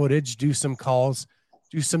some footage, do some calls,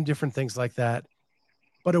 do some different things like that.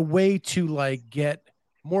 But a way to like get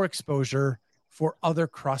more exposure for other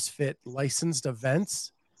CrossFit licensed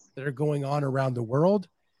events that are going on around the world.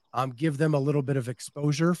 Give them a little bit of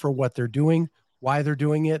exposure for what they're doing, why they're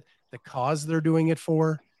doing it, the cause they're doing it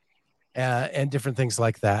for, and different things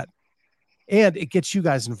like that. And it gets you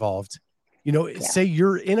guys involved. You know, say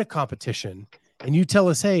you're in a competition and you tell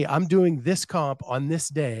us, hey, I'm doing this comp on this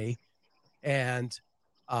day and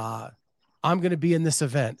I'm going to be in this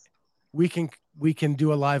event. We can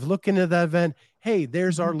do a live look into that event. Hey,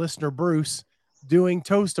 there's our listener, Bruce, doing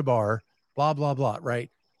toast to bar, blah, blah, blah.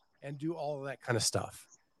 Right. And do all of that kind of stuff.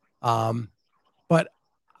 But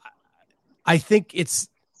I think it's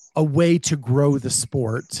a way to grow the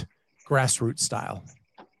sport grassroots style.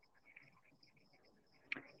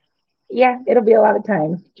 Yeah, it'll be a lot of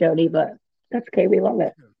time, Jody, but that's okay. We love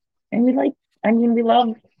it. And we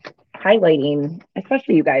love highlighting,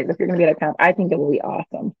 especially you guys, if you're going to be at a comp. I think it will be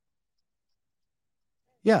awesome.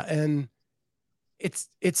 Yeah. And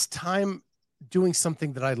it's time doing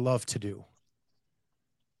something that I love to do.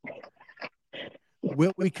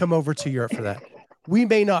 Will we come over to Europe for that? We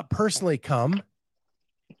may not personally come,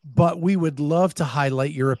 but we would love to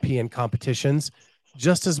highlight European competitions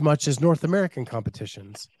just as much as North American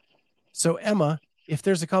competitions. So Emma, if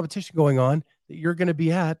there's a competition going on that you're going to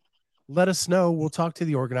be at, let us know. We'll talk to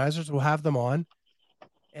the organizers. We'll have them on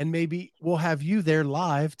and maybe we'll have you there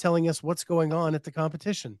live telling us what's going on at the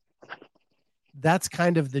competition. That's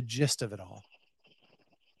kind of the gist of it all.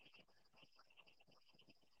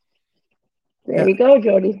 There we go,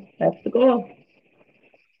 Jody. That's the goal.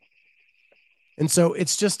 And so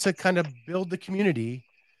it's just to kind of build the community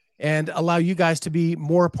and allow you guys to be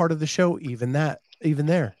more a part of the show, even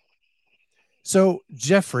there. So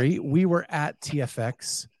Jeffrey, we were at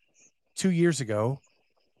TFX 2 years ago.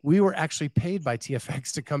 We were actually paid by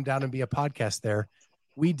TFX to come down and be a podcast there.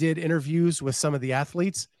 We did interviews with some of the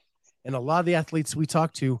athletes, and a lot of the athletes we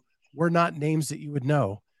talked to were not names that you would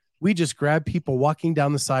know. We just grabbed people walking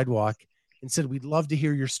down the sidewalk and said, we'd love to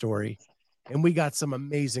hear your story. And we got some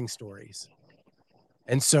amazing stories.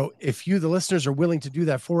 And so if you, the listeners, are willing to do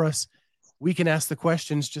that for us, we can ask the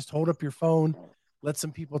questions. Just hold up your phone. Let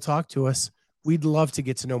some people talk to us. We'd love to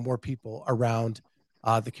get to know more people around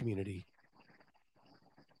the community.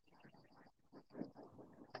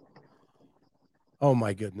 Oh,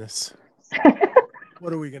 my goodness.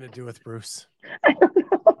 What are we going to do with Bruce? I don't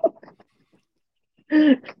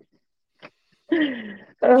know.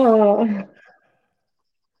 Oh.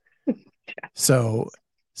 So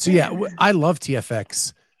yeah, I love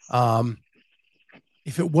TFX.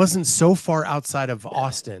 If it wasn't so far outside of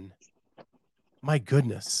Austin, my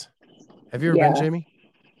goodness. Have you ever been, Jamie?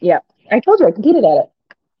 Yeah. I told you I competed at it.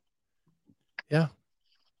 Yeah.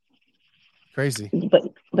 Crazy.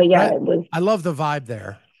 But yeah, it was. I love the vibe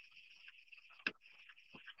there.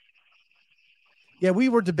 Yeah, we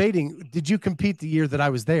were debating, did you compete the year that I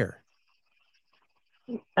was there?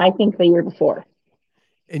 I think the year before.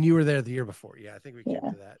 And you were there the year before. Yeah, I think we came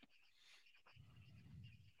to that.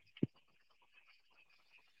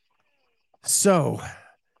 So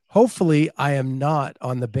hopefully I am not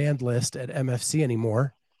on the banned list at MFC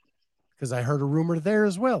anymore because I heard a rumor there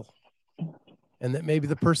as well. And that maybe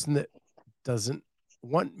the person that doesn't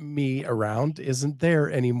want me around isn't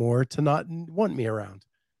there anymore to not want me around.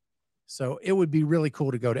 So it would be really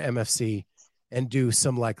cool to go to MFC and do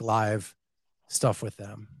some like live stuff with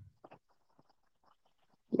them.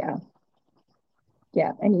 Yeah.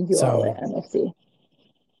 Yeah. I need you all at MFC.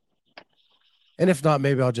 And if not,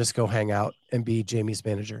 maybe I'll just go hang out and be Jamie's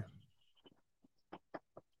manager.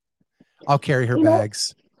 I'll carry her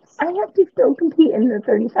bags. I have to still compete in the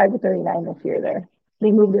 35 to 39 this year there.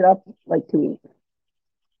 They moved it up like 2 weeks.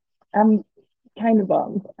 I'm kind of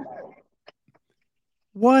bummed.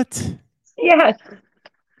 What? Yes.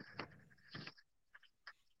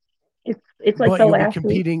 It's like but the you'll last be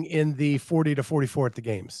competing week. in the 40 to 44 at the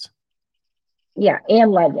games. Yeah,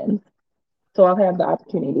 and Legends. So I'll have the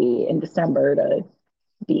opportunity in December to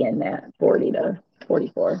be in that 40 to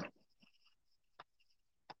 44.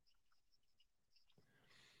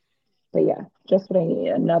 But yeah, just what I need.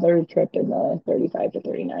 Another trip in the 35 to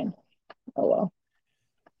 39. Oh well.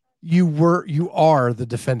 You are the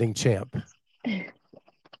defending champ.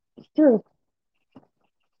 It's true.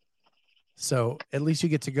 So at least you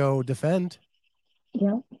get to go defend.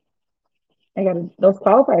 Yeah. Those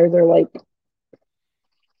qualifiers are like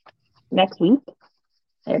next week.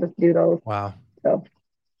 I have to do those. Wow. So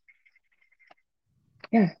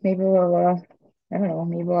yeah, maybe we'll I don't know,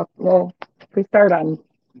 maybe we'll if we start on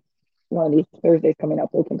one of these Thursdays coming up,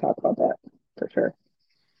 we can talk about that for sure.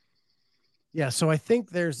 Yeah, so I think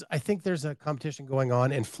there's a competition going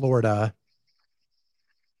on in Florida.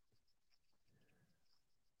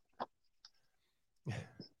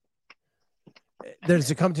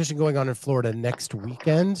 There's a competition going on in Florida next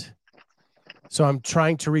weekend. So I'm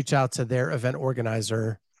trying to reach out to their event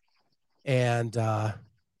organizer and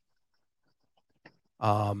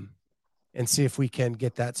see if we can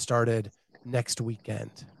get that started next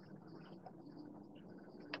weekend.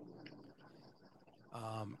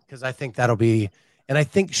 Because I think that'll be, and I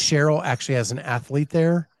think Cheryl actually has an athlete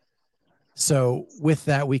there. So with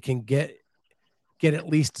that, we can get at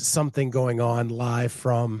least something going on live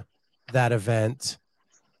from that event,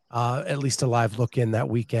 at least a live look in that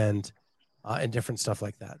weekend, and different stuff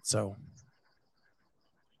like that. So,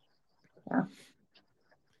 yeah.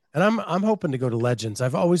 And I'm hoping to go to Legends.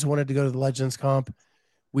 I've always wanted to go to the Legends comp.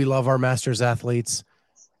 We love our Masters athletes.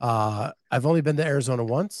 I've only been to Arizona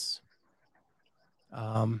once.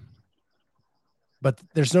 But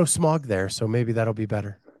there's no smog there, so maybe that'll be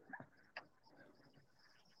better.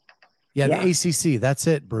 Yeah, the ACC. That's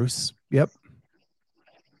it, Bruce. Yep.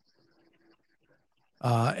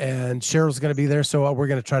 And Cheryl's going to be there, so we're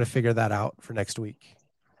going to try to figure that out for next week.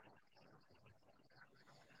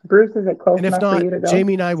 Bruce, is it close and if enough not, for you to go?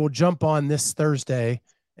 Jamie and I will jump on this Thursday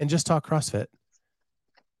and just talk CrossFit.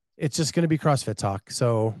 It's just going to be CrossFit talk.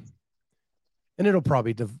 So, and it'll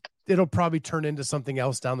probably turn into something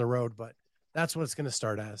else down the road, but that's what it's going to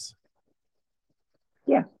start as.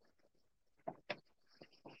 Yeah.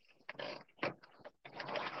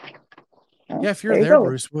 Yeah, if you're there,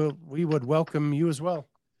 Bruce, we would welcome you as well.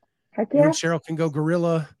 Heck yeah. You and Cheryl can go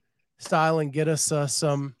guerrilla style and get us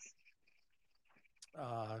some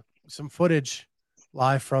footage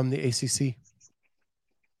live from the ACC.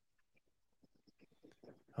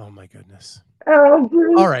 Oh my goodness. Oh,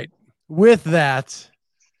 Bruce. All right. With that,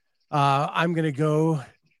 I'm gonna go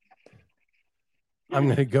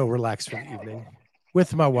relax for the evening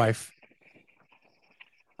with my wife.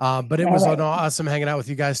 But it was awesome hanging out with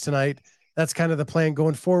you guys tonight. That's kind of the plan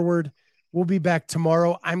going forward. We'll be back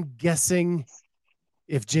tomorrow. I'm guessing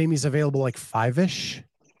if Jamie's available, like 5-ish.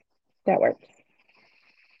 That works.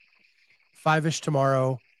 5-ish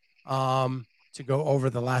tomorrow, to go over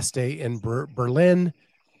the last day in Berlin,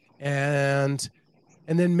 and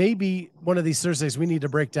then maybe one of these Thursdays we need to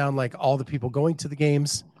break down like all the people going to the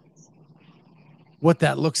games, what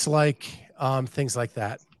that looks like, things like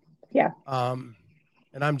that. Yeah. And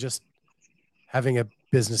I'm just having a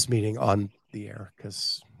business meeting on the air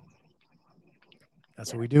because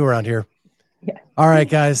that's what we do around here. Yeah. All right,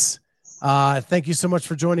 guys. Thank you so much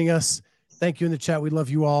for joining us. Thank you in the chat. We love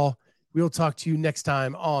you all. We'll talk to you next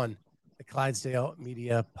time on the Clydesdale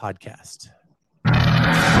Media Podcast.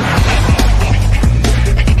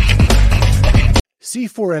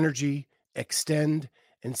 C4 Energy, Extend,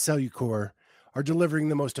 and Cellucor are delivering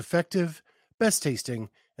the most effective, best tasting,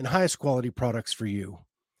 and highest quality products for you.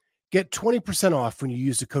 Get 20% off when you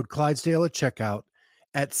use the code Clydesdale at checkout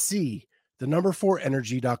at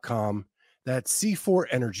C4energy.com. That's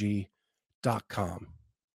C4energy.com.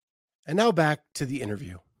 And now back to the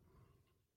interview.